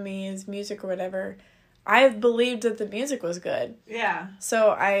 showing me his music or whatever, I believed that the music was good. Yeah.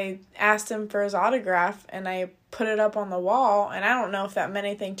 So I asked him for his autograph, and I put it up on the wall, and I don't know if that meant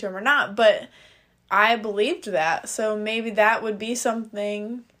anything to him or not, but I believed that. So maybe that would be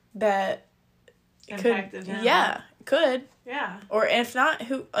something that impacted him. Yeah, could. Yeah. Or if not,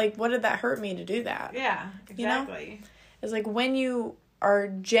 what did that hurt me to do that? Yeah, exactly. You know? It's like when you are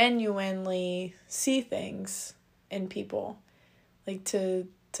genuinely see things in people, like to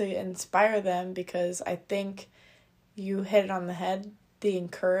inspire them, because I think you hit it on the head. The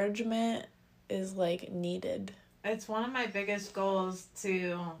encouragement is, like, needed. It's one of my biggest goals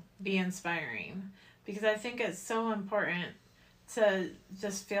to be inspiring, because I think it's so important to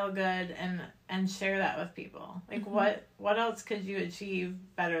just feel good and share that with people. Like, what else could you achieve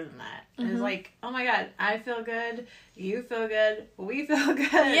better than that? Mm-hmm. It's like, oh my God, I feel good, you feel good, we feel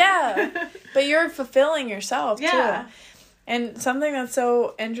good. Yeah, but you're fulfilling yourself, too. And something that's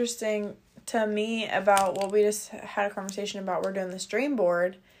so interesting to me about what we just had a conversation about, we're doing this dream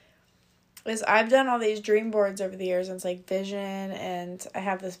board, is I've done all these dream boards over the years, and it's like vision, and I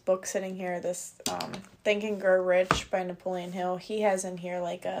have this book sitting here, this Think and Grow Rich by Napoleon Hill. He has in here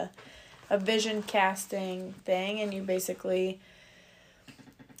like a vision casting thing, and you basically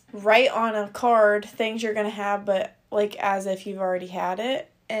write on a card things you're going to have, but like as if you've already had it.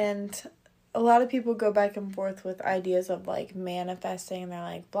 And a lot of people go back and forth with ideas of like manifesting, and they're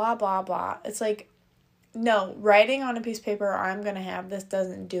like blah blah blah. It's like, no, writing on a piece of paper, I'm going to have this,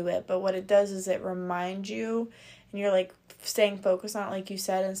 doesn't do it. But what it does is it reminds you, and you're, like, staying focused on it, like you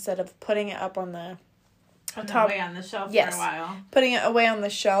said, instead of putting it up on the top. Away on the shelf for a while. Putting it away on the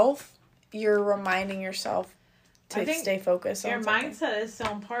shelf, you're reminding yourself to stay focused on something. Your mindset is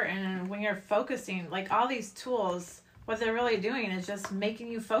so important, and when you're focusing, like all these tools, what they're really doing is just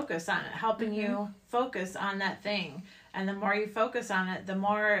making you focus on it, helping you focus on that thing. And the more you focus on it, the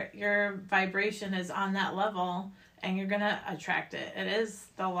more your vibration is on that level, and you're going to attract it. It is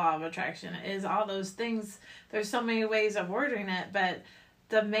the law of attraction. It is all those things. There's so many ways of wording it, but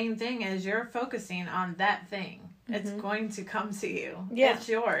the main thing is you're focusing on that thing. It's going to come to you. Yeah. It's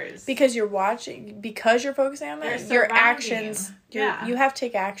yours. Because you're focusing on that, your actions, you have to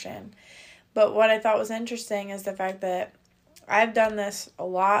take action. But what I thought was interesting is the fact that I've done this a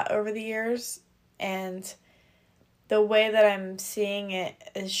lot over the years, and the way that I'm seeing it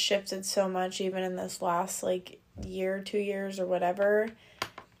has shifted so much, even in this last, year, 2 years, or whatever,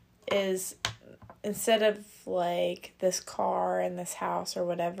 is instead of, this car and this house or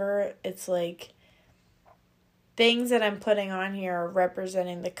whatever, it's, things that I'm putting on here are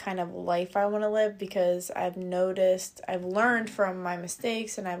representing the kind of life I want to live, because I've learned from my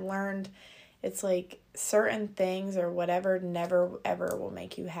mistakes, and I've learned it's certain things or whatever never ever will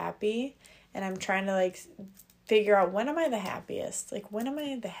make you happy. And I'm trying to figure out, when am I the happiest? When am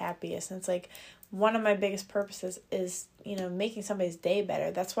I the happiest? And it's one of my biggest purposes is, making somebody's day better.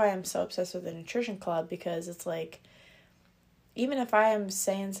 That's why I'm so obsessed with the nutrition club, because it's even if I am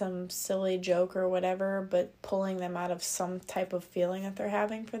saying some silly joke or whatever, but pulling them out of some type of feeling that they're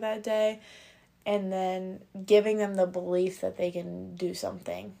having for that day, and then giving them the belief that they can do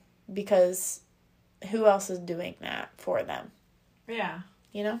something, because who else is doing that for them? Yeah.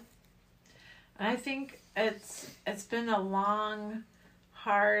 And I think it's been a long,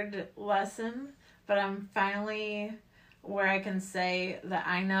 hard lesson, but I'm finally where I can say that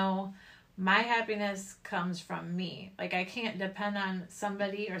I know my happiness comes from me. I can't depend on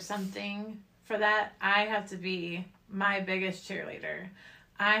somebody or something for that. I have to be my biggest cheerleader.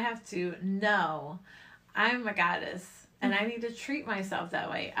 I have to know I'm a goddess, and I need to treat myself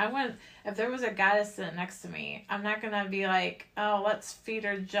that way. If there was a goddess sitting next to me, I'm not going to be oh, let's feed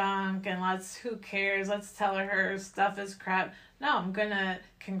her junk, and who cares? Let's tell her stuff is crap. No, I'm going to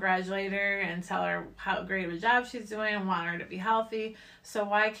congratulate her and tell her how great of a job she's doing and want her to be healthy. So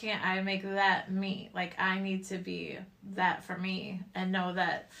why can't I make that me? I need to be that for me, and know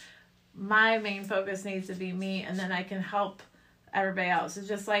that my main focus needs to be me, and then I can help everybody else. It's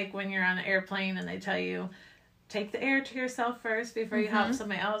just like when you're on an airplane and they tell you, take the air to yourself first before you help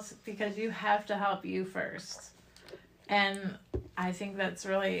somebody else, because you have to help you first. And I think that's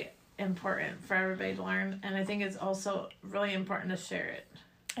really important for everybody to learn, and I think it's also really important to share it.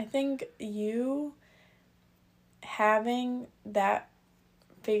 I think you having that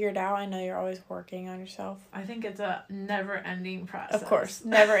figured out, I know you're always working on yourself. I think it's a never-ending process. Of course,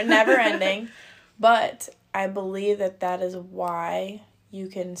 never ending, but I believe that is why you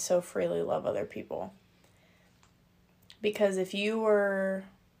can so freely love other people. Because if you were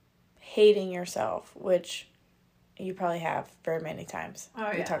hating yourself, which you probably have very many times.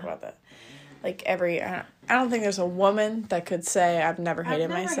 We talk about that. I don't think there's a woman that could say I've never hated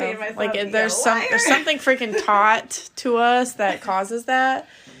myself. There's something freaking taught to us that causes that.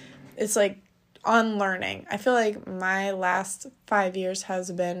 It's unlearning. I feel like my last 5 years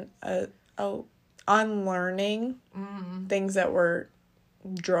has been a unlearning things that were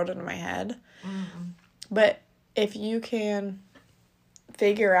drilled into my head. But if you can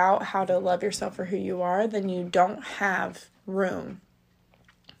figure out how to love yourself for who you are, then you don't have room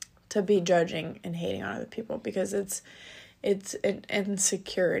to be judging and hating on other people, because it's an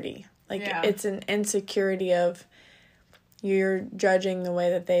insecurity. It's an insecurity of you're judging the way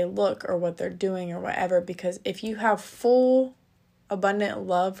that they look or what they're doing or whatever, because if you have full, abundant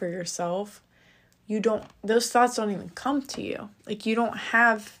love for yourself, those thoughts don't even come to you. You don't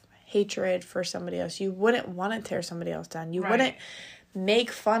have hatred for somebody else. You wouldn't want to tear somebody else down. You wouldn't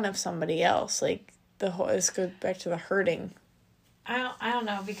make fun of somebody else. This goes back to the hurting. I don't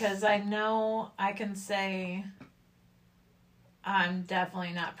know, because I know I can say I'm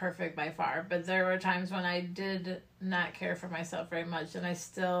definitely not perfect by far, but there were times when I did not care for myself very much, and I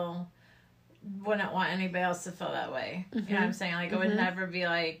still wouldn't want anybody else to feel that way. You know what I'm saying? It would never be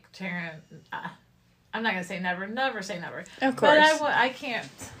Taryn. I'm not gonna say never say never. Of course, but I can't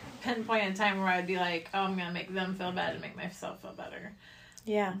pinpoint a time where I'd be oh, I'm gonna make them feel bad and make myself feel better.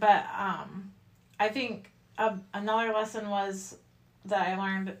 Yeah. But I think another lesson that I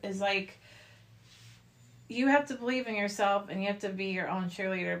learned is you have to believe in yourself, and you have to be your own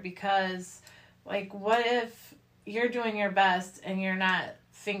cheerleader, because what if you're doing your best and you're not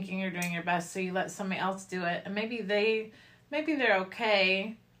thinking you're doing your best, so you let somebody else do it, and maybe they're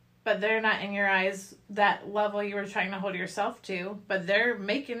okay, but they're not in your eyes that level you were trying to hold yourself to, but they're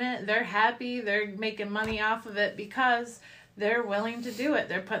making it, they're happy, they're making money off of it because they're willing to do it.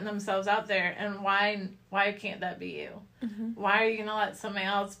 They're putting themselves out there. And why can't that be you? Mm-hmm. Why are you going to let somebody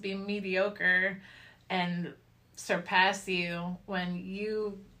else be mediocre and surpass you when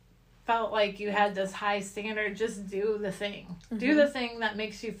you felt like you had this high standard? Just do the thing. Mm-hmm. Do the thing that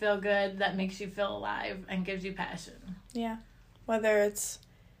makes you feel good, that makes you feel alive, and gives you passion. Yeah. Whether it's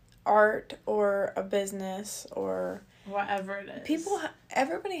art or a business or whatever it is.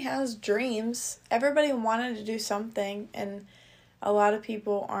 Everybody has dreams. Everybody wanted to do something, and a lot of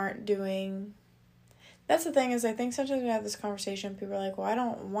people aren't doing. That's the thing, is I think sometimes we have this conversation, people are like, well, I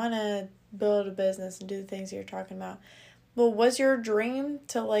don't want to build a business and do the things that you're talking about. Well, was your dream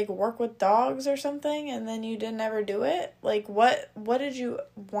to, like, work with dogs or something, and then you didn't ever do it? Like, what did you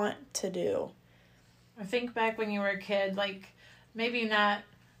want to do? I think back when you were a kid, like, maybe not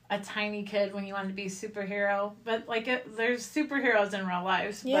a tiny kid when you wanted to be a superhero, but, like, there's superheroes in real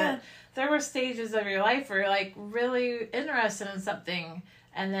life. Yeah. But there were stages of your life where you're, like, really interested in something,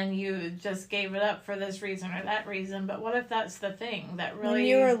 and then you just gave it up for this reason or that reason. But what if that's the thing that really... When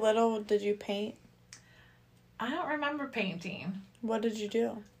you were little, did you paint? I don't remember painting. What did you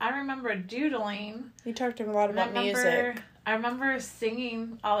do? I remember doodling. You talked a lot about music. I remember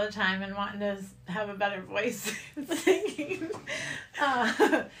singing all the time and wanting to have a better voice singing.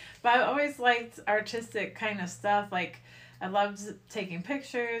 But I always liked artistic kind of stuff. Like, I loved taking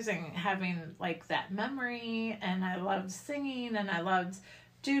pictures and having, like, that memory. And I loved singing, and I loved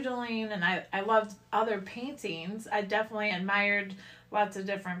doodling, and I loved other paintings. I definitely admired lots of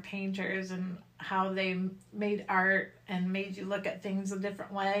different painters and how they made art and made you look at things a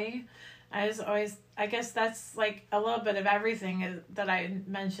different way. I guess that's like a little bit of everything that I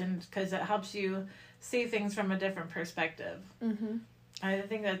mentioned, because it helps you see things from a different perspective. Mm-hmm. I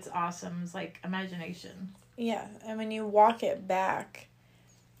think that's awesome. It's like imagination. Yeah, and when you walk it back,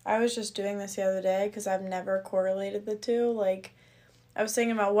 I was just doing this the other day because I've never correlated the two. Like, I was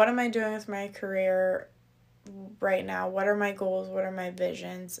thinking about, what am I doing with my career right now? What are my goals? What are my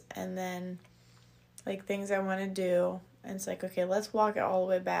visions? And then, like, things I want to do. And it's like, okay, let's walk it all the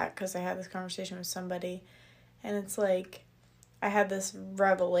way back, because I had this conversation with somebody. And it's like, I had this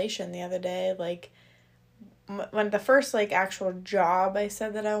revelation the other day. Like, when the first, like, actual job I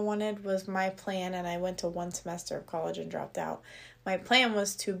said that I wanted was my plan, and I went to one semester of college and dropped out. My plan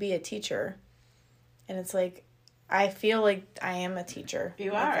was to be a teacher. And it's like, I feel like I am a teacher.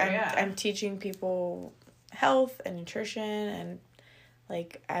 You like, are, yeah. I'm teaching people health and nutrition, and,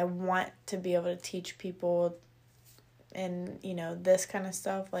 like, I want to be able to teach people and, you know, this kind of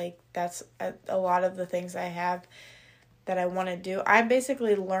stuff. Like, that's a lot of the things I have that I want to do. I'm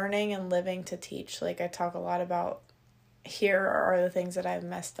basically learning and living to teach. Like, I talk a lot about, here are the things that I've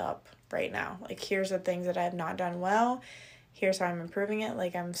messed up right now. Like, here's the things that I have not done well. Here's how I'm improving it.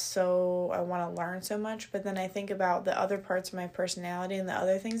 Like, I want to learn so much. But then I think about the other parts of my personality and the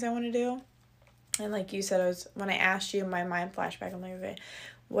other things I want to do. And like you said, when I asked you, my mind flashback, I'm like, okay,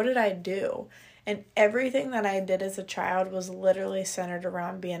 what did I do? And everything that I did as a child was literally centered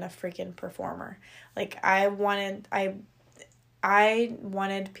around being a freaking performer. Like, I wanted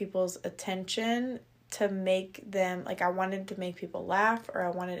people's attention to make them, like, I wanted to make people laugh, or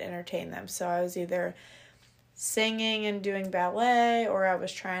I wanted to entertain them. So I was either singing and doing ballet, or I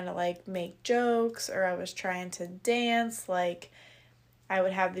was trying to, like, make jokes, or I was trying to dance. Like, I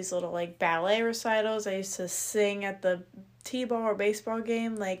would have these little, like, ballet recitals. I used to sing at the t-ball or baseball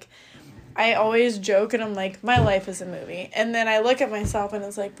game. Like, I always joke, and I'm like, my life is a movie. And then I look at myself, and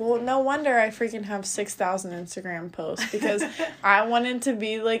it's like, well, no wonder I freaking have 6,000 Instagram posts, because I wanted to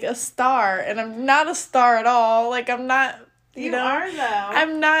be, like, a star, and I'm not a star at all. Like, I'm not, you know, are, though.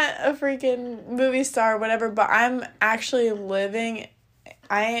 I'm not a freaking movie star or whatever, but I'm actually living.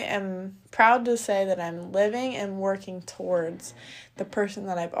 I am proud to say that I'm living and working towards the person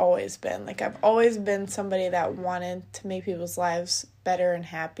that I've always been. Like, I've always been somebody that wanted to make people's lives better and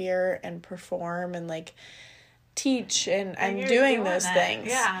happier and perform and, like, teach, and I'm doing those things.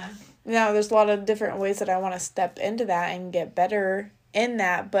 Yeah. Now, there's a lot of different ways that I want to step into that and get better in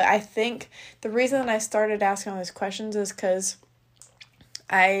that, but I think the reason that I started asking all these questions is because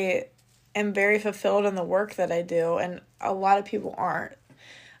I am very fulfilled in the work that I do, and a lot of people aren't.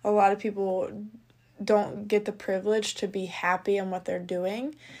 A lot of people don't get the privilege to be happy in what they're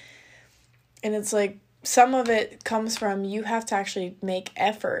doing. And it's like, some of it comes from, you have to actually make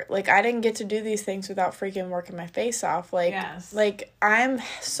effort. Like, I didn't get to do these things without freaking working my face off. Like, yes. Like, I'm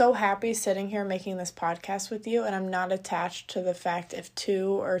so happy sitting here making this podcast with you, and I'm not attached to the fact if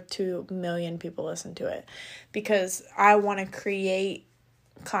 2 or 2 million people listen to it, because I want to create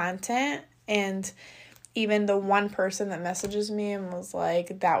content, and even the one person that messages me and was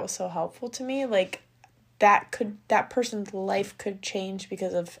like, that was so helpful to me, like, that person's life could change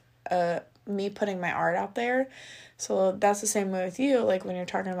because of me putting my art out there. So that's the same way with you. Like, when you're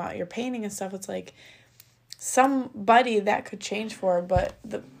talking about your painting and stuff, it's like somebody that could change for. But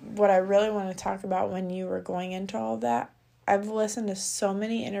what I really want to talk about when you were going into all of that, I've listened to so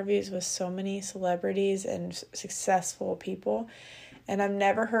many interviews with so many celebrities and successful people, and I've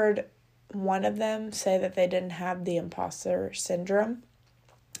never heard one of them say that they didn't have the imposter syndrome,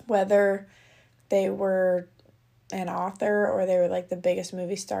 whether they were an author or they were like the biggest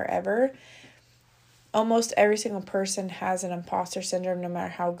movie star ever. Almost every single person has an imposter syndrome, no matter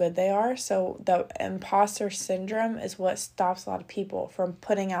how good they are. So the imposter syndrome is what stops a lot of people from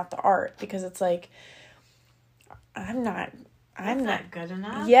putting out the art, because it's like, I'm not good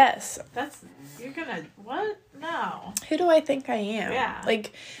enough. Yes. What? No. Who do I think I am? Yeah.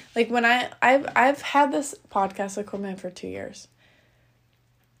 Like when I've had this podcast equipment for 2 years.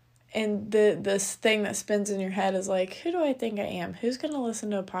 And this thing that spins in your head is like, who do I think I am? Who's going to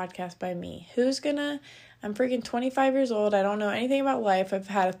listen to a podcast by me? I'm freaking 25 years old. I don't know anything about life. I've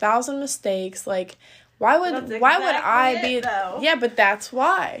had 1,000 mistakes. Like, why would I be? Though. Yeah, but that's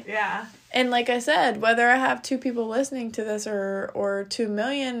why. Yeah. And like I said, whether I have 2 people listening to this or 2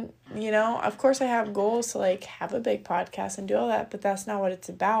 million, of course I have goals to like have a big podcast and do all that, but that's not what it's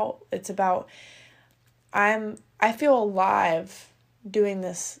about. It's about, I feel alive doing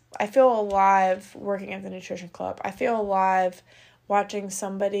this. I feel alive working at the Nutrition Club. I feel alive watching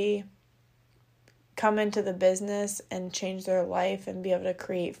somebody come into the business and change their life and be able to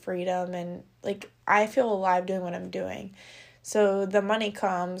create freedom, and like, I feel alive doing what I'm doing. So the money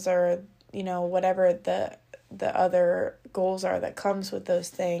comes, or whatever the other goals are that comes with those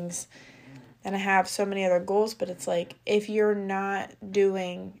things, and I have so many other goals, but it's like, if you're not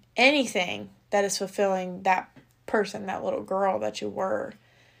doing anything that is fulfilling that person, that little girl that you were,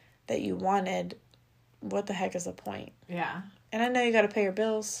 that you wanted, what the heck is the point? Yeah. And I know you got to pay your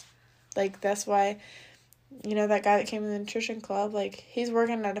bills. Like, that's why, that guy that came in the Nutrition Club, like, he's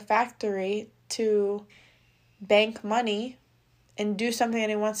working at a factory to bank money and do something that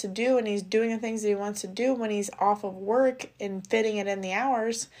he wants to do, and he's doing the things that he wants to do when he's off of work and fitting it in the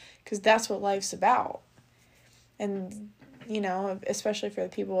hours, because that's what life's about. And especially for the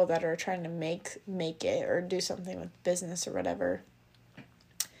people that are trying to make it or do something with business or whatever,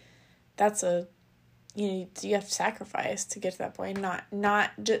 that's you have to sacrifice to get to that point.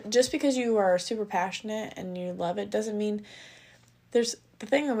 Just because you are super passionate and you love it doesn't mean the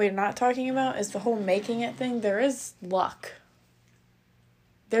thing that we're not talking about is the whole making it thing. There is luck.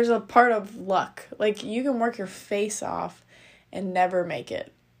 There's a part of luck. Like, you can work your face off and never make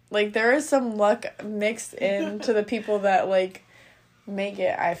it. Like, there is some luck mixed into the people that, like, make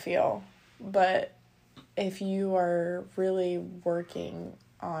it, I feel. But if you are really working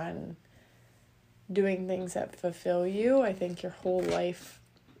on doing things that fulfill you, I think your whole life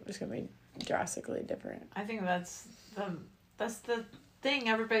is going to be drastically different. I think that's the thing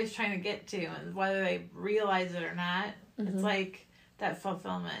everybody's trying to get to, and whether they realize it or not, mm-hmm. It's like that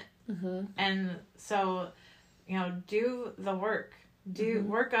fulfillment. Mm-hmm. And so, do the work.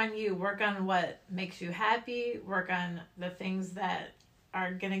 Work on you, work on what makes you happy, work on the things that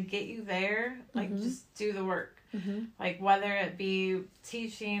are going to get you there. Like, mm-hmm. Just do the work. Mm-hmm. Like, whether it be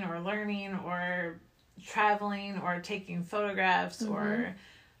teaching or learning or traveling or taking photographs mm-hmm. or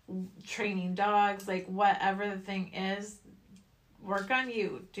training dogs, like, whatever the thing is, work on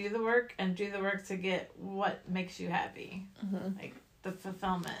you. Do the work, and do the work to get what makes you happy. Mm-hmm. Like, the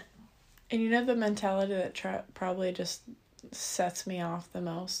fulfillment. And the mentality that probably just sets me off the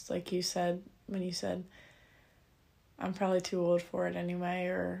most, like you said, when you said, I'm probably too old for it anyway,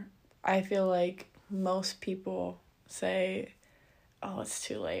 or I feel like most people say, oh, it's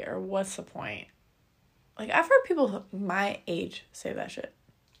too late, or what's the point? Like, I've heard people my age say that shit.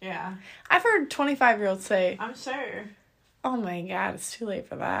 Yeah. I've heard 25-year-olds say, I'm sure. Oh my God, it's too late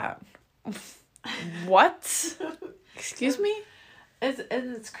for that. What? Excuse me?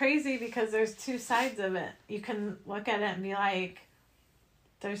 It's crazy because there's 2 sides of it. You can look at it and be like,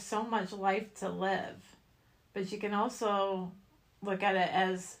 there's so much life to live. But you can also look at it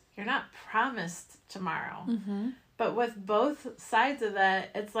as, you're not promised tomorrow. Mm-hmm. But with both sides of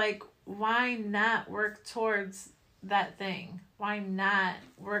that, it's like, why not work towards that thing? Why not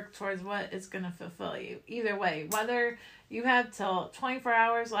work towards what is going to fulfill you? Either way, whether you have till 24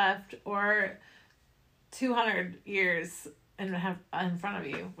 hours left or 200 years and have in front of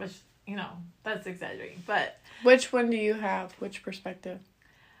you, which, that's exaggerating. But which one do you have? Which perspective?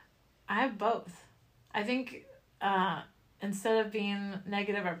 I have both. I think instead of being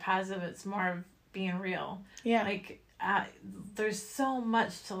negative or positive, it's more of being real. Yeah. Like, there's so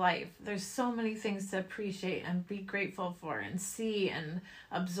much to life. There's so many things to appreciate and be grateful for and see and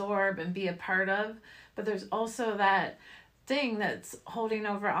absorb and be a part of. But there's also that thing that's holding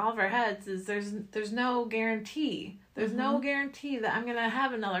over all of our heads is there's no guarantee. There's no guarantee that I'm going to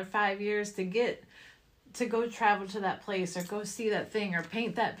have another 5 years to go travel to that place or go see that thing or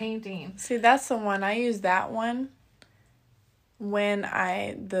paint that painting. See, that's the one. I use that one when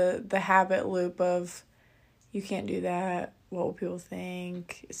the habit loop of you can't do that, what will people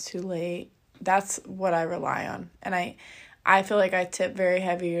think, it's too late. That's what I rely on. And I feel like I tip very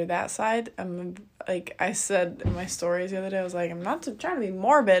heavier that side. I'm like I said in my stories the other day, I was like, I'm not trying to be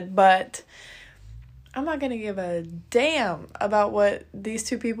morbid, but I'm not going to give a damn about what these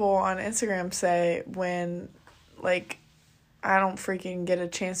two people on Instagram say when, like, I don't freaking get a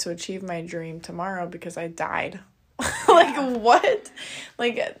chance to achieve my dream tomorrow because I died. Like, what?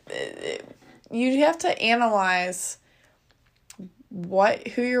 Like, you have to analyze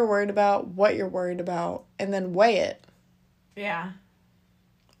who you're worried about, what you're worried about, and then weigh it. Yeah.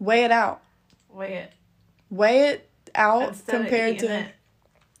 Weigh it out. Weigh it out instead compared of to it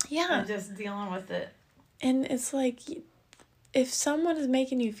and just dealing with it. And it's like, if someone is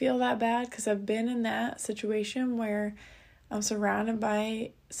making you feel that bad, because I've been in that situation where I'm surrounded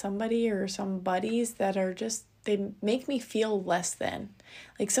by somebody or some buddies that are just, they make me feel less than.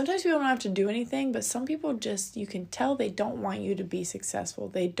 Like, sometimes people don't have to do anything, but some people just, you can tell they don't want you to be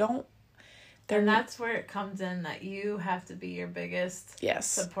successful. And that's where it comes in that you have to be your biggest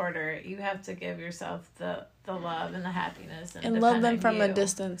supporter. You have to give yourself the love and the happiness. And love them from the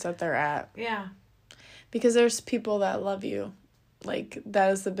distance that they're at. Yeah. Because there's people that love you. Like, that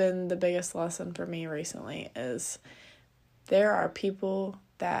has been the biggest lesson for me recently is there are people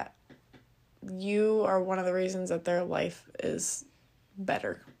that you are one of the reasons that their life is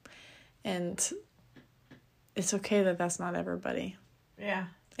better. And it's okay that that's not everybody. Yeah.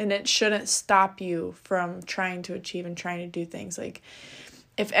 And it shouldn't stop you from trying to achieve and trying to do things. Like,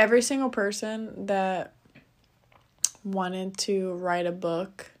 if every single person that wanted to write a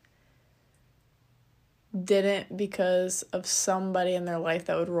book didn't because of somebody in their life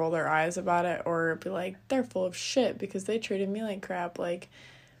that would roll their eyes about it or be like, they're full of shit because they treated me like crap, like,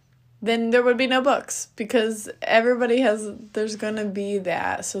 then there would be no books because there's going to be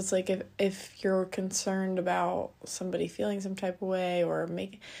that. So it's like if you're concerned about somebody feeling some type of way or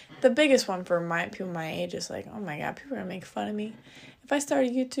the biggest one for people my age is like, oh my God, people are going to make fun of me. If I start a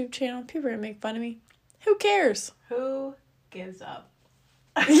YouTube channel, people are going to make fun of me. Who cares? Who gives up?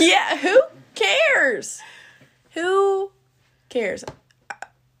 Yeah, who cares? Who cares?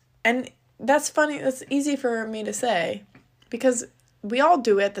 And that's funny. That's easy for me to say because we all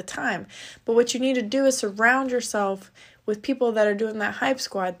do it at the time. But what you need to do is surround yourself with people that are doing that hype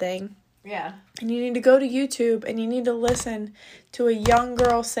squad thing. Yeah. And you need to go to YouTube and you need to listen to a young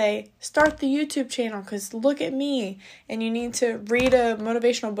girl say, start the YouTube channel because look at me. And you need to read a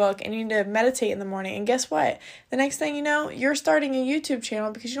motivational book and you need to meditate in the morning. And guess what? The next thing you know, you're starting a YouTube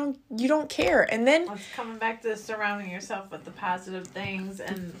channel because you don't care. And then it's coming back to surrounding yourself with the positive things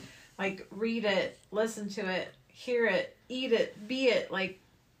and like read it, listen to it, hear it, eat it, be it, like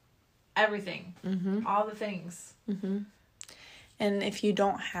everything. Mm-hmm. All the things. Mm-hmm. And if you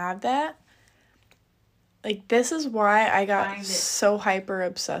don't have that, like, this is why I got so hyper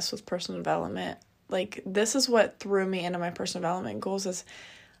obsessed with personal development. Like, this is what threw me into my personal development goals is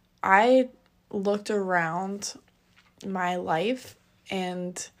I looked around my life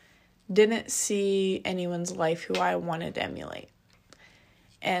and didn't see anyone's life who I wanted to emulate.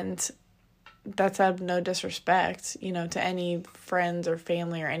 And that's out of no disrespect, to any friends or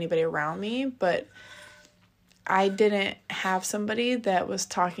family or anybody around me, but I didn't have somebody that was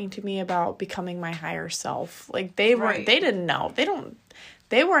talking to me about becoming my higher self. Like, they didn't know.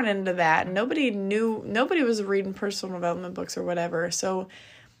 They weren't into that. Nobody was reading personal development books or whatever. So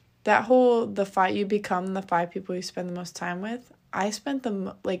that you become the 5 people you spend the most time with. I spent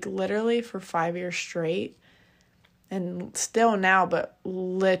them like literally for 5 years straight. And still now, but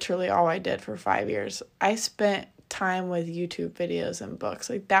literally all I did for 5 years. I spent time with YouTube videos and books.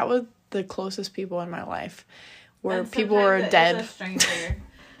 Like, that was the closest people in my life where people were dead. It's a stranger.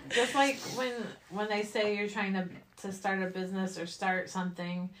 Just like when they say you're trying to start a business or start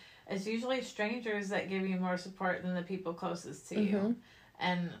something, it's usually strangers that give you more support than the people closest to you.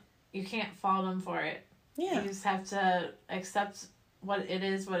 And you can't fault them for it. Yeah. You just have to accept what it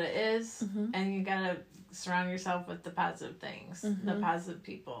is, and you gotta surround yourself with the positive things, the positive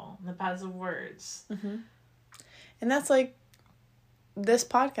people, the positive words. And that's like, this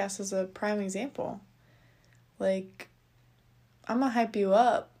podcast is a prime example. Like, I'm gonna hype you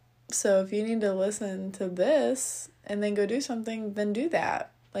up. So if you need to listen to this and then go do something, then do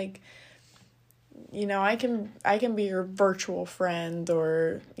that. Like, you know, I can be your virtual friend,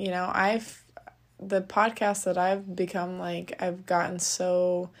 or, you know, the podcast that I've become, like, I've gotten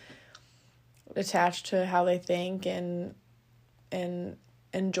so attached to how they think and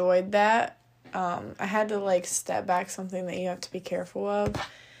enjoyed that. I had to, like, step back. Something that you have to be careful of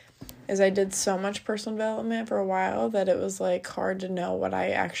is I did so much personal development for a while that it was, like, hard to know what I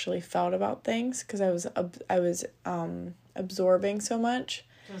actually felt about things, because I was absorbing so much.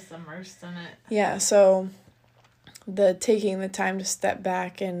 Just immersed in it. Yeah, so taking the time to step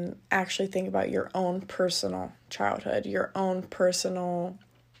back and actually think about your own personal childhood, your own personal,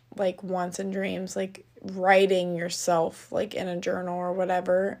 like, wants and dreams, like, writing yourself, like, in a journal or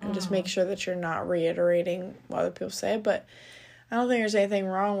whatever, and just make sure that you're not reiterating what other people say. But I don't think there's anything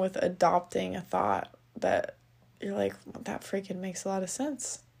wrong with adopting a thought that you're like, well, that freaking makes a lot of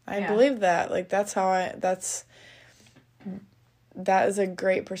sense. I believe that. Like, that is a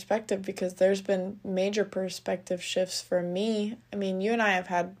great perspective, because there's been major perspective shifts for me. I mean, you and I have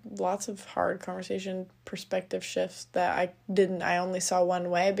had lots of hard conversation perspective shifts that I only saw one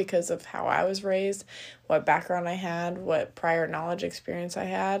way because of how I was raised, what background I had, what prior knowledge experience I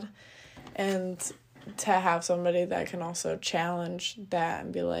had. And to have somebody that can also challenge that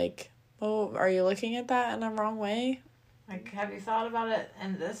and be like, oh, are you looking at that in a wrong way? Like, have you thought about it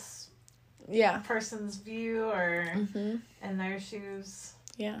in this person's view, or in their shoes?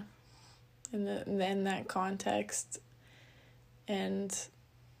 Yeah. In that context. And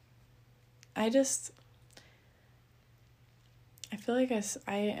I feel like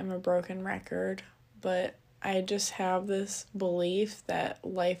I am a broken record, but I just have this belief that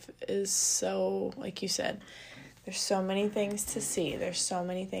life is so, like you said, there's so many things to see, there's so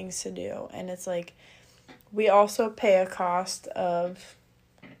many things to do, and it's like, we also pay a cost of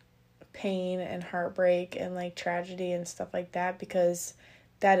pain and heartbreak and, like, tragedy and stuff like that, because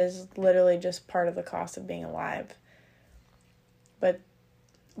that is literally just part of the cost of being alive. But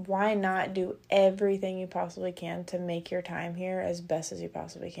why not do everything you possibly can to make your time here as best as you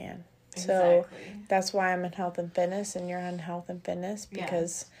possibly can? Exactly. So that's why I'm in health and fitness, and you're in health and fitness,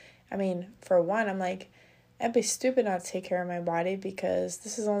 because I mean, for one, I'm like, I'd be stupid not to take care of my body, because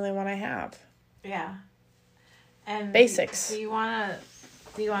this is the only one I have. Yeah. And basics. Do you want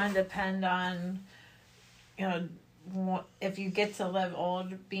to depend on, you know, if you get to live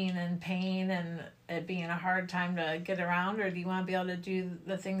old being in pain and it being a hard time to get around, or do you want to be able to do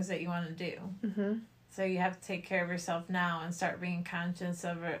the things that you want to do? Mm-hmm. So you have to take care of yourself now and start being conscious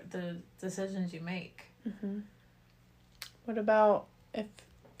of the decisions you make. Mm-hmm. What about if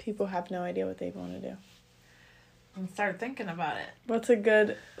people have no idea what they want to do? And start thinking about it.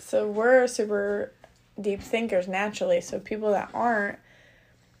 So we're super deep thinkers naturally, so people that aren't,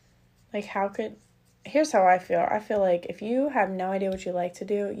 like, here's how I feel. I feel like if you have no idea what you like to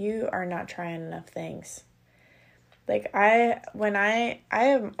do, you are not trying enough things. Like, I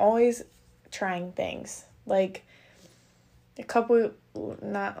am always trying things. Like, I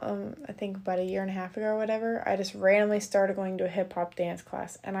think about a year and a half ago or whatever, I just randomly started going to a hip-hop dance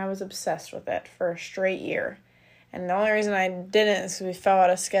class, and I was obsessed with it for a straight year. And the only reason I didn't is because we fell out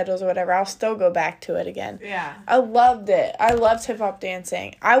of schedules or whatever. I'll still go back to it again. Yeah. I loved it. I loved hip-hop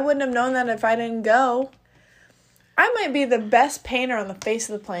dancing. I wouldn't have known that if I didn't go. I might be the best painter on the face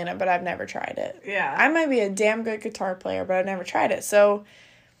of the planet, but I've never tried it. Yeah. I might be a damn good guitar player, but I've never tried it. So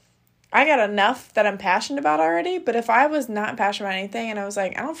I got enough that I'm passionate about already, but if I was not passionate about anything and I was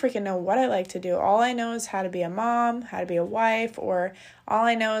like, I don't freaking know what I like to do. All I know is how to be a mom, how to be a wife, or all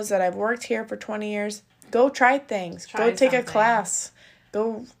I know is that I've worked here for 20 years. Go try things. Go take a class.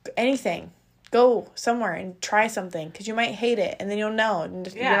 Go anything. Go somewhere and try something, because you might hate it, and then you'll know. And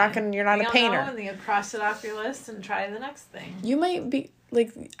you're not a painter. And then you'll cross it off your list and try the next thing. You might be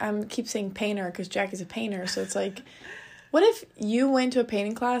like, I keep saying painter because Jackie's a painter, so it's like, what if you went to a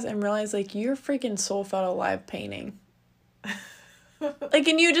painting class and realized, like, your freaking soul felt alive painting? Like,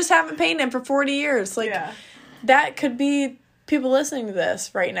 and you just haven't painted for 40 years. Like, that could be people listening to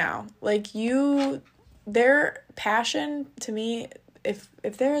this right now. Like, their passion, to me, if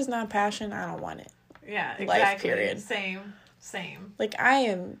there is not passion, I don't want it. Yeah, exactly. Life, period. Same. Like, I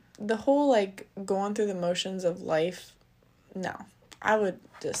am, the whole, like, going through the motions of life, no. I would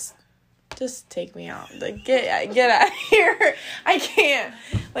just take me out. Like, get out of here. I can't.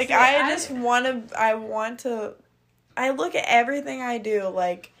 Like, so I look at everything I do,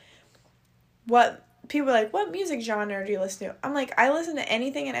 like, what people are like, what music genre do you listen to? I'm like, I listen to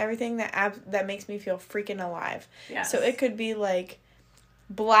anything and everything that makes me feel freaking alive. Yes. So it could be, like,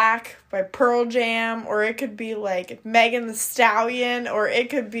 Black by Pearl Jam, or it could be like Megan Thee Stallion, or it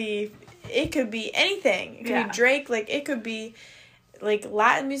could be anything. It could be Drake. Like, it could be like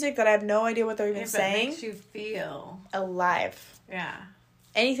Latin music that I have no idea what they're even saying. It makes you feel alive. Yeah.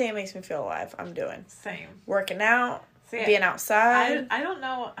 Anything that makes me feel alive, I'm doing. Same. Working out, being outside. I don't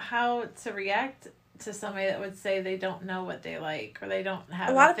know how to react to somebody that would say they don't know what they like, or they don't have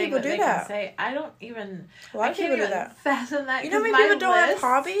a lot of people do that. Say, I don't even. A lot of people do that. Fathom that. You know how many people don't have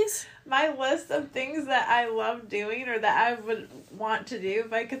hobbies? My list of things that I love doing or that I would want to do,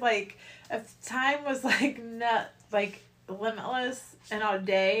 if I could, like, if time was like limitless in a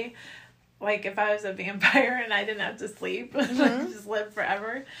day, like if I was a vampire and I didn't have to sleep, just live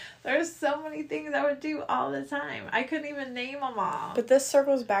forever, there's so many things I would do all the time. I couldn't even name them all. But this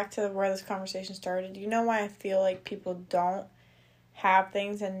circles back to where this conversation started. You know why I feel like people don't have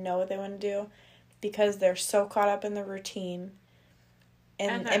things and know what they want to do? Because they're so caught up in the routine.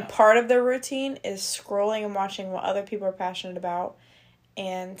 And part of their routine is scrolling and watching what other people are passionate about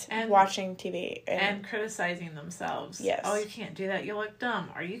and watching TV. And criticizing themselves. Yes. Oh, you can't do that. You look dumb.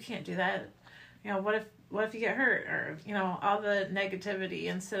 Or you can't do that. You know, what if you get hurt? Or, you know, all the negativity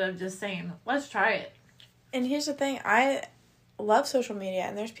instead of just saying, let's try it. And here's the thing. I love social media.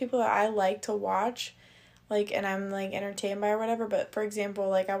 And there's people that I like to watch. Like, and I'm, like, entertained by or whatever. But, for example,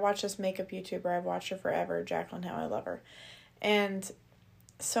 like, I watch this makeup YouTuber. I've watched her forever. Jaclyn Hill. I love her. And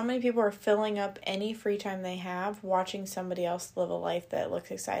so many people are filling up any free time they have watching somebody else live a life that looks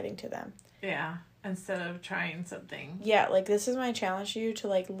exciting to them. Yeah. Instead of trying something. Yeah, like, this is my challenge to you to,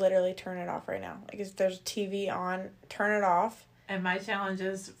 like, literally turn it off right now. Like, if there's TV on, turn it off. And my challenge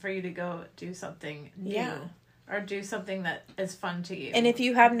is for you to go do something new. Yeah. Or do something that is fun to you. And if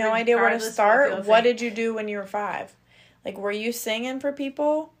you have no idea where to start, what did you do when you were 5? Like, were you singing for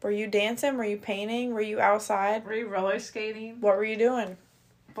people? Were you dancing? Were you painting? Were you outside? Were you roller skating? What were you doing?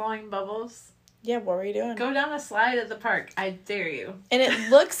 Blowing bubbles. Yeah, what were you doing? Go down a slide at the park. I dare you. And it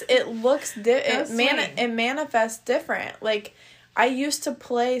manifests different. Like, I used to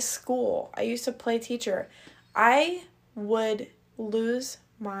play school. I used to play teacher. I would lose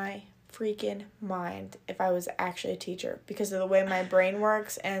my freaking mind if I was actually a teacher because of the way my brain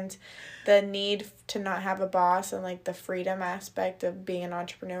works and the need to not have a boss and, like, the freedom aspect of being an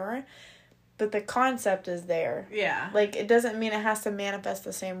entrepreneur. But the concept is there. Yeah. Like, it doesn't mean it has to manifest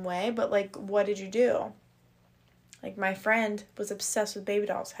the same way, but, like, what did you do? Like, my friend was obsessed with baby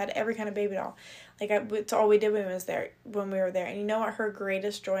dolls, had every kind of baby doll. Like, it's all we did when we were there. And you know what her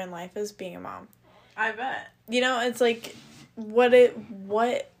greatest joy in life is? Being a mom. I bet. You know, it's like, what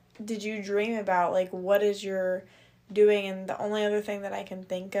did you dream about? Like, what is your doing? And the only other thing that I can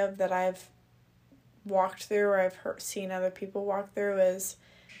think of that I've walked through or I've seen other people walk through is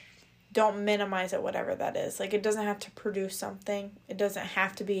don't minimize it, whatever that is. Like, it doesn't have to produce something. It doesn't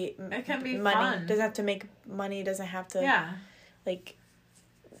have to be it can be money. Fun. It doesn't have to make money. It doesn't have to... Yeah. Like,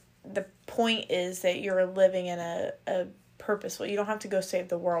 the point is that you're living in a purposeful... You don't have to go save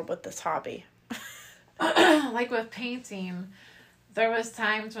the world with this hobby. Like with painting, there was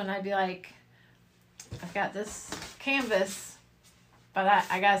times when I'd be like, I've got this canvas, but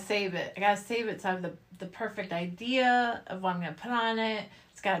I gotta save it. I gotta save it so I have the perfect idea of what I'm gonna put on it.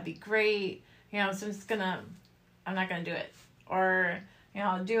 It's gotta be great. You know, so I'm not gonna do it. Or, you know,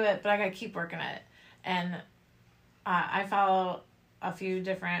 I'll do it, but I gotta keep working at it. And I follow a few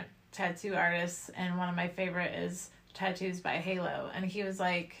different tattoo artists, and one of my favorite is Tattoos by Halo. And he was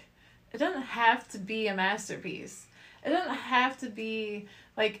like, it doesn't have to be a masterpiece. It doesn't have to be,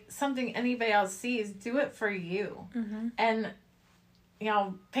 like, something anybody else sees. Do it for you. Mm-hmm. And, you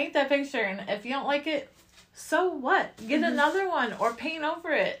know, paint that picture, and if you don't like it, so what? Get another one or paint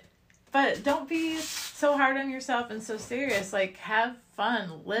over it. But don't be so hard on yourself and so serious. Like, have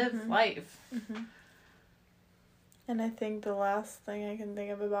fun. Live life. Mm-hmm. And I think the last thing I can think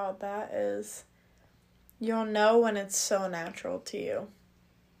of about that is you'll know when it's so natural to you.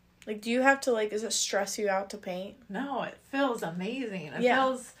 Like, do you have to, like, does it stress you out to paint? No, it feels amazing. It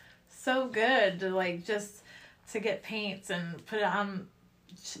feels so good to, like, just to get paints and put it on,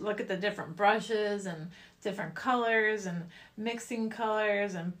 look at the different brushes and different colors and mixing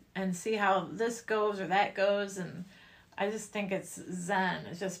colors and see how this goes or that goes. And I just think it's zen.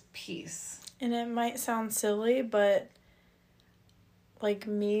 It's just peace. And it might sound silly, but, like,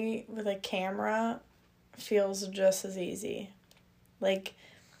 me with a camera feels just as easy. Like,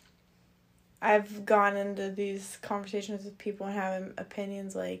 I've gone into these conversations with people and having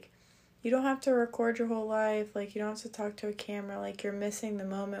opinions like, you don't have to record your whole life. Like, you don't have to talk to a camera. Like, you're missing the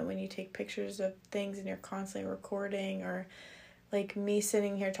moment when you take pictures of things and you're constantly recording. Or, like, me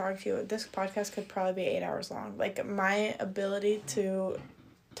sitting here talking to you. This podcast could probably be 8 hours long. Like, my ability to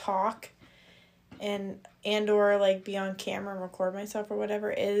talk and or like be on camera and record myself or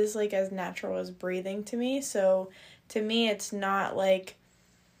whatever, it is like as natural as breathing to me. So to me, it's not like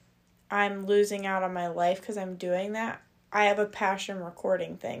I'm losing out on my life because I'm doing that. I have a passion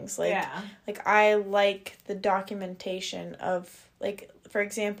recording things. Like I like the documentation of, like, for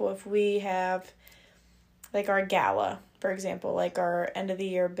example, if we have like our gala, for example, like our end of the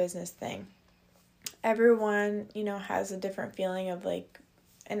year business thing, everyone, you know, has a different feeling of like,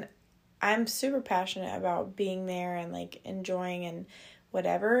 and I'm super passionate about being there and like enjoying and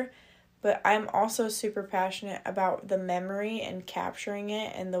whatever, but I'm also super passionate about the memory and capturing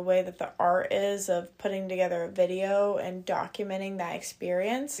it and the way that the art is of putting together a video and documenting that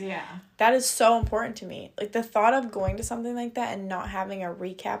experience. Yeah. That is so important to me. Like the thought of going to something like that and not having a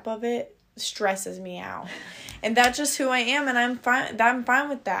recap of it stresses me out. And that's just who I am, and I'm fine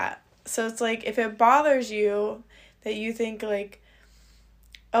with that. So it's like, if it bothers you that you think like,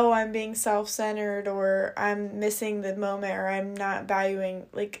 oh, I'm being self-centered or I'm missing the moment or I'm not valuing,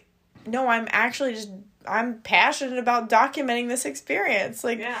 like, no, I'm passionate about documenting this experience.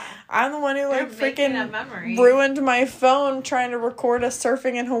 Like, I'm the one who like freaking ruined my phone trying to record us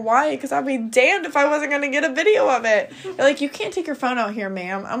surfing in Hawaii because I'd be damned if I wasn't going to get a video of it. They're like, you can't take your phone out here,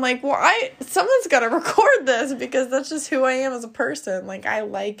 ma'am. I'm like, well, someone's got to record this because that's just who I am as a person. Like, I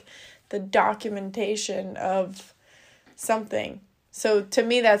like the documentation of something. So to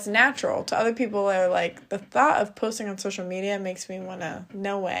me, that's natural. To other people, they're like, the thought of posting on social media makes me want to,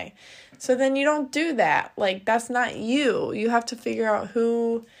 no way. So then you don't do that. Like, that's not you. You have to figure out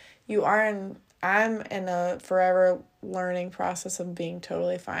who you are. And I'm in a forever learning process of being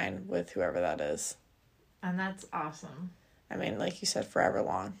totally fine with whoever that is. And that's awesome. I mean, like you said, forever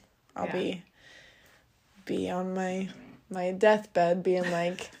long. I'll be on my deathbed being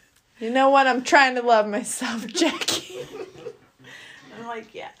like, you know what? I'm trying to love myself, Jackie. I'm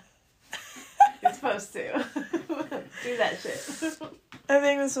like, yeah. You're supposed to. Do that shit. I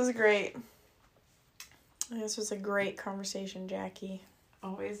think this was great. This was a great conversation, Jackie.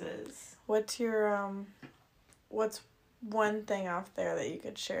 Always is. What's one thing out there that you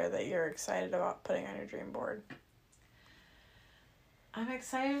could share that you're excited about putting on your dream board? I'm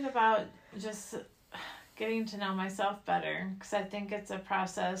excited about just getting to know myself better, because I think it's a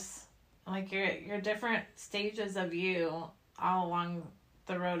process, like your different stages of you all along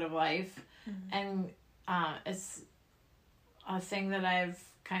the road of life. Mm-hmm. And it's a thing that I've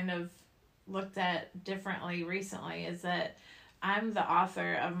kind of looked at differently recently, is that I'm the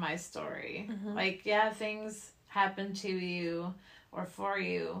author of my story. Mm-hmm. Like, things happen to you or for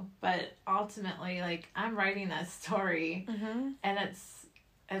you, but ultimately, like, I'm writing that story. Mm-hmm. And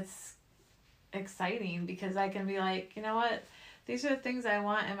it's exciting because I can be like, you know what? These are the things I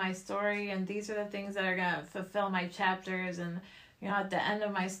want in my story, and these are the things that are going to fulfill my chapters. And, you know, at the end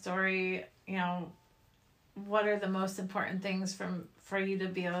of my story, you know, what are the most important things for you to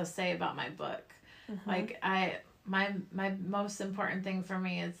be able to say about my book? Mm-hmm. Like, my most important thing for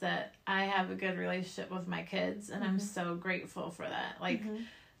me is that I have a good relationship with my kids, and mm-hmm. I'm so grateful for that. Like, mm-hmm.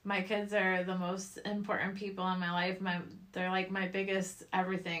 my kids are the most important people in my life. They're like my biggest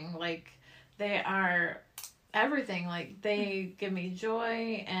everything. Like, they are everything. Like, they give me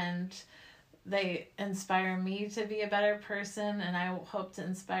joy, and they inspire me to be a better person, and I hope to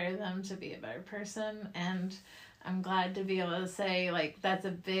inspire them to be a better person. And I'm glad to be able to say, like, that's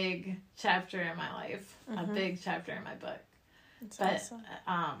a big chapter in my life, mm-hmm. a big chapter in my book. That's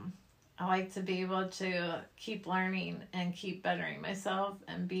awesome. I like to be able to keep learning and keep bettering myself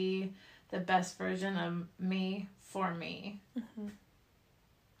and be the best version of me for me. Mm-hmm.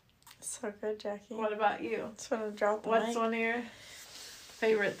 So good, Jackie. What about you? Just want to drop the What's mic. one of your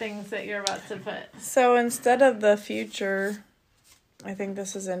favorite things that you're about to put? So instead of the future, I think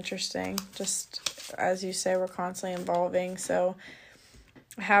this is interesting. Just as you say, we're constantly evolving. So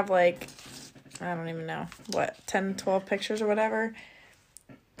I have like, I don't even know, 10, 12 pictures or whatever.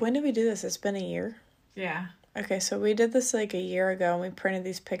 When did we do this? It's been a year? Yeah. Okay, so we did this like a year ago, and we printed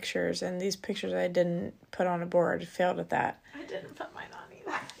these pictures, and these pictures I didn't put on a board. I failed at that. I didn't put mine on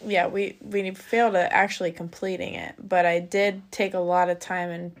either. Yeah, we failed at actually completing it, but I did take a lot of time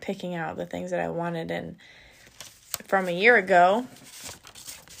in picking out the things that I wanted. And from a year ago,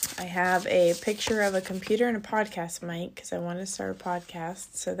 I have a picture of a computer and a podcast mic because I wanted to start a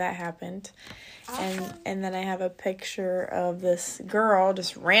podcast, so that happened. Awesome. And then I have a picture of this girl,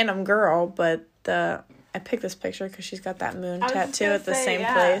 just random girl, but I picked this picture because she's got that moon tattoo at the same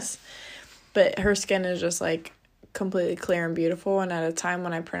place. But her skin is just like completely clear and beautiful. And at a time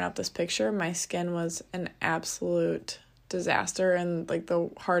when I print out this picture, my skin was an absolute disaster and like the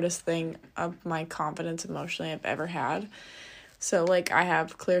hardest thing of my confidence emotionally I've ever had. So, like, I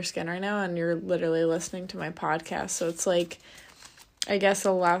have clear skin right now, and you're literally listening to my podcast. So it's like, I guess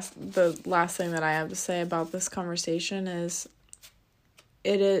the last thing that I have to say about this conversation is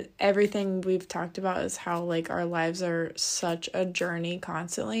everything we've talked about is how, like, our lives are such a journey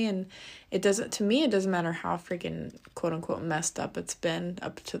constantly, and it doesn't matter how freaking quote unquote messed up it's been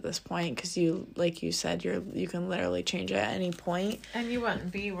up to this point, because you, like you said, you can literally change it at any point, and you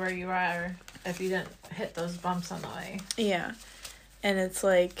wouldn't be where you are if you didn't hit those bumps on the way. Yeah. And it's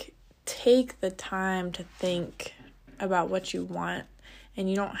like, take the time to think about what you want, and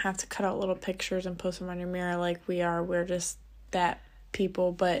you don't have to cut out little pictures and post them on your mirror like we are. We're just that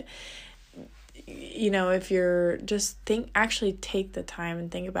people. But, you know, if you're just actually take the time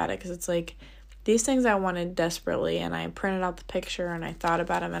and think about it, because it's like, these things I wanted desperately, and I printed out the picture and I thought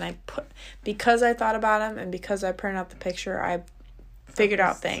about them, and because I thought about them and because I printed out the picture, I figured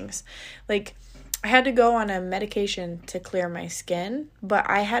out things. Like, I had to go on a medication to clear my skin, but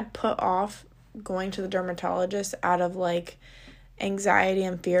I had put off going to the dermatologist out of, like, anxiety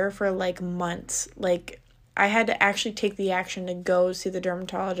and fear for, like, months. Like, I had to actually take the action to go see the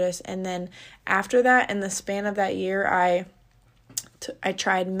dermatologist, and then after that, in the span of that year, I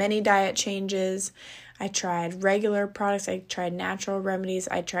tried many diet changes. I tried regular products. I tried natural remedies.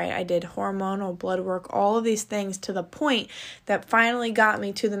 I did hormonal blood work, all of these things, to the point that finally got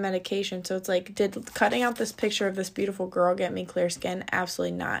me to the medication. So it's like, did cutting out this picture of this beautiful girl get me clear skin?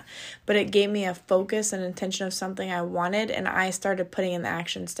 Absolutely not. But it gave me a focus and intention of something I wanted, and I started putting in the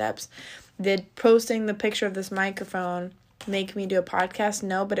action steps. Did posting the picture of this microphone make me do a podcast?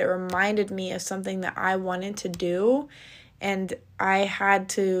 No, but it reminded me of something that I wanted to do. And I had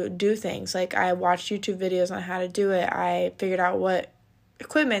to do things. Like, I watched YouTube videos on how to do it. I figured out what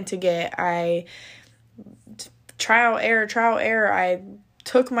equipment to get. I trial error. I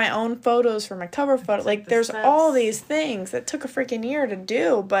took my own photos for my cover photo. Like, there's all these things that took a freaking year to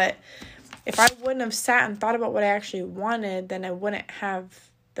do. But if I wouldn't have sat and thought about what I actually wanted, then I wouldn't have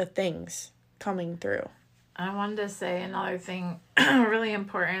the things coming through. I wanted to say another thing really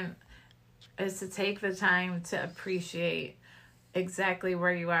important is to take the time to appreciate exactly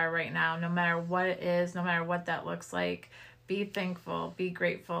where you are right now, no matter what it is, no matter what that looks like. Be thankful, be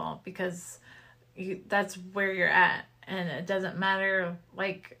grateful, because that's where you're at, and it doesn't matter.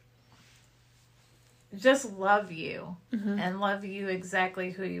 Like, just love you, and love you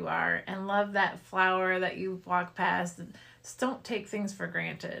exactly who you are, and love that flower that you walk past. Just don't take things for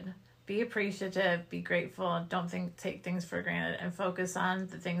granted. Be appreciative, be grateful, don't take things for granted, and focus on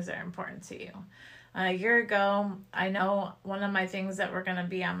the things that are important to you. A year ago, I know one of my things that were going to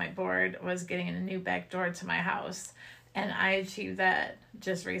be on my board was getting a new back door to my house, and I achieved that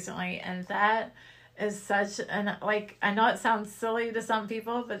just recently, and that is such an, like, I know it sounds silly to some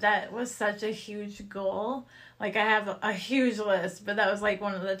people, but that was such a huge goal. Like, I have a huge list, but that was, like,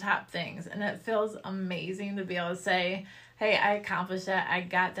 one of the top things, and it feels amazing to be able to say, hey, I accomplished that. I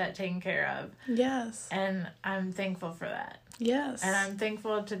got that taken care of. Yes. And I'm thankful for that. Yes. And I'm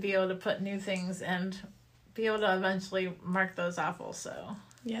thankful to be able to put new things and be able to eventually mark those off also.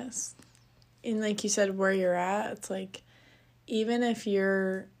 Yes. And like you said, where you're at, it's like, even if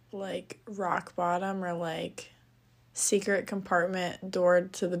you're, like, rock bottom, or, like, secret compartment door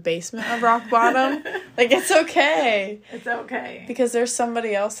to the basement of rock bottom, like, it's okay. It's okay. Because there's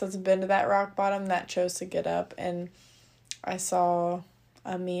somebody else that's been to that rock bottom that chose to get up. And I saw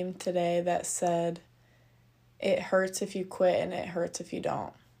a meme today that said, it hurts if you quit and it hurts if you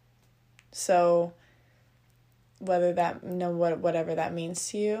don't. So whatever that means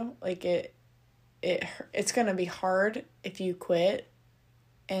to you, like, it's going to be hard if you quit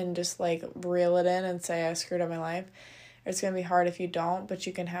and just, like, reel it in and say, I screwed up my life. It's going to be hard if you don't, but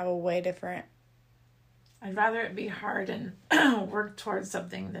you can have a way different. I'd rather it be hard and work towards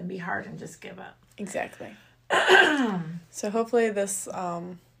something than be hard and just give up. Exactly. So hopefully this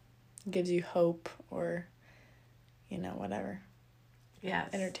gives you hope, or, you know, whatever. Yes.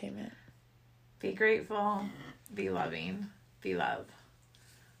 Entertainment. Be grateful. Be loving. Be love.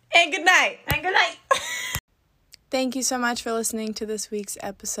 And good night. And good night. Thank you so much for listening to this week's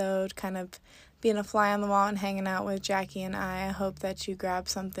episode, kind of being a fly on the wall and hanging out with Jackie and I. I hope that you grabbed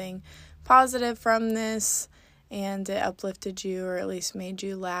something positive from this, and it uplifted you, or at least made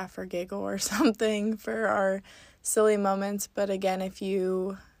you laugh or giggle or something for our silly moments. But again, if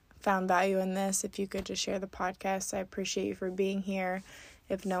you found value in this, if you could just share the podcast, I appreciate you for being here.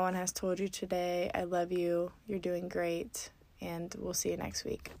 If no one has told you today, I love you. You're doing great, and we'll see you next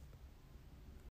week.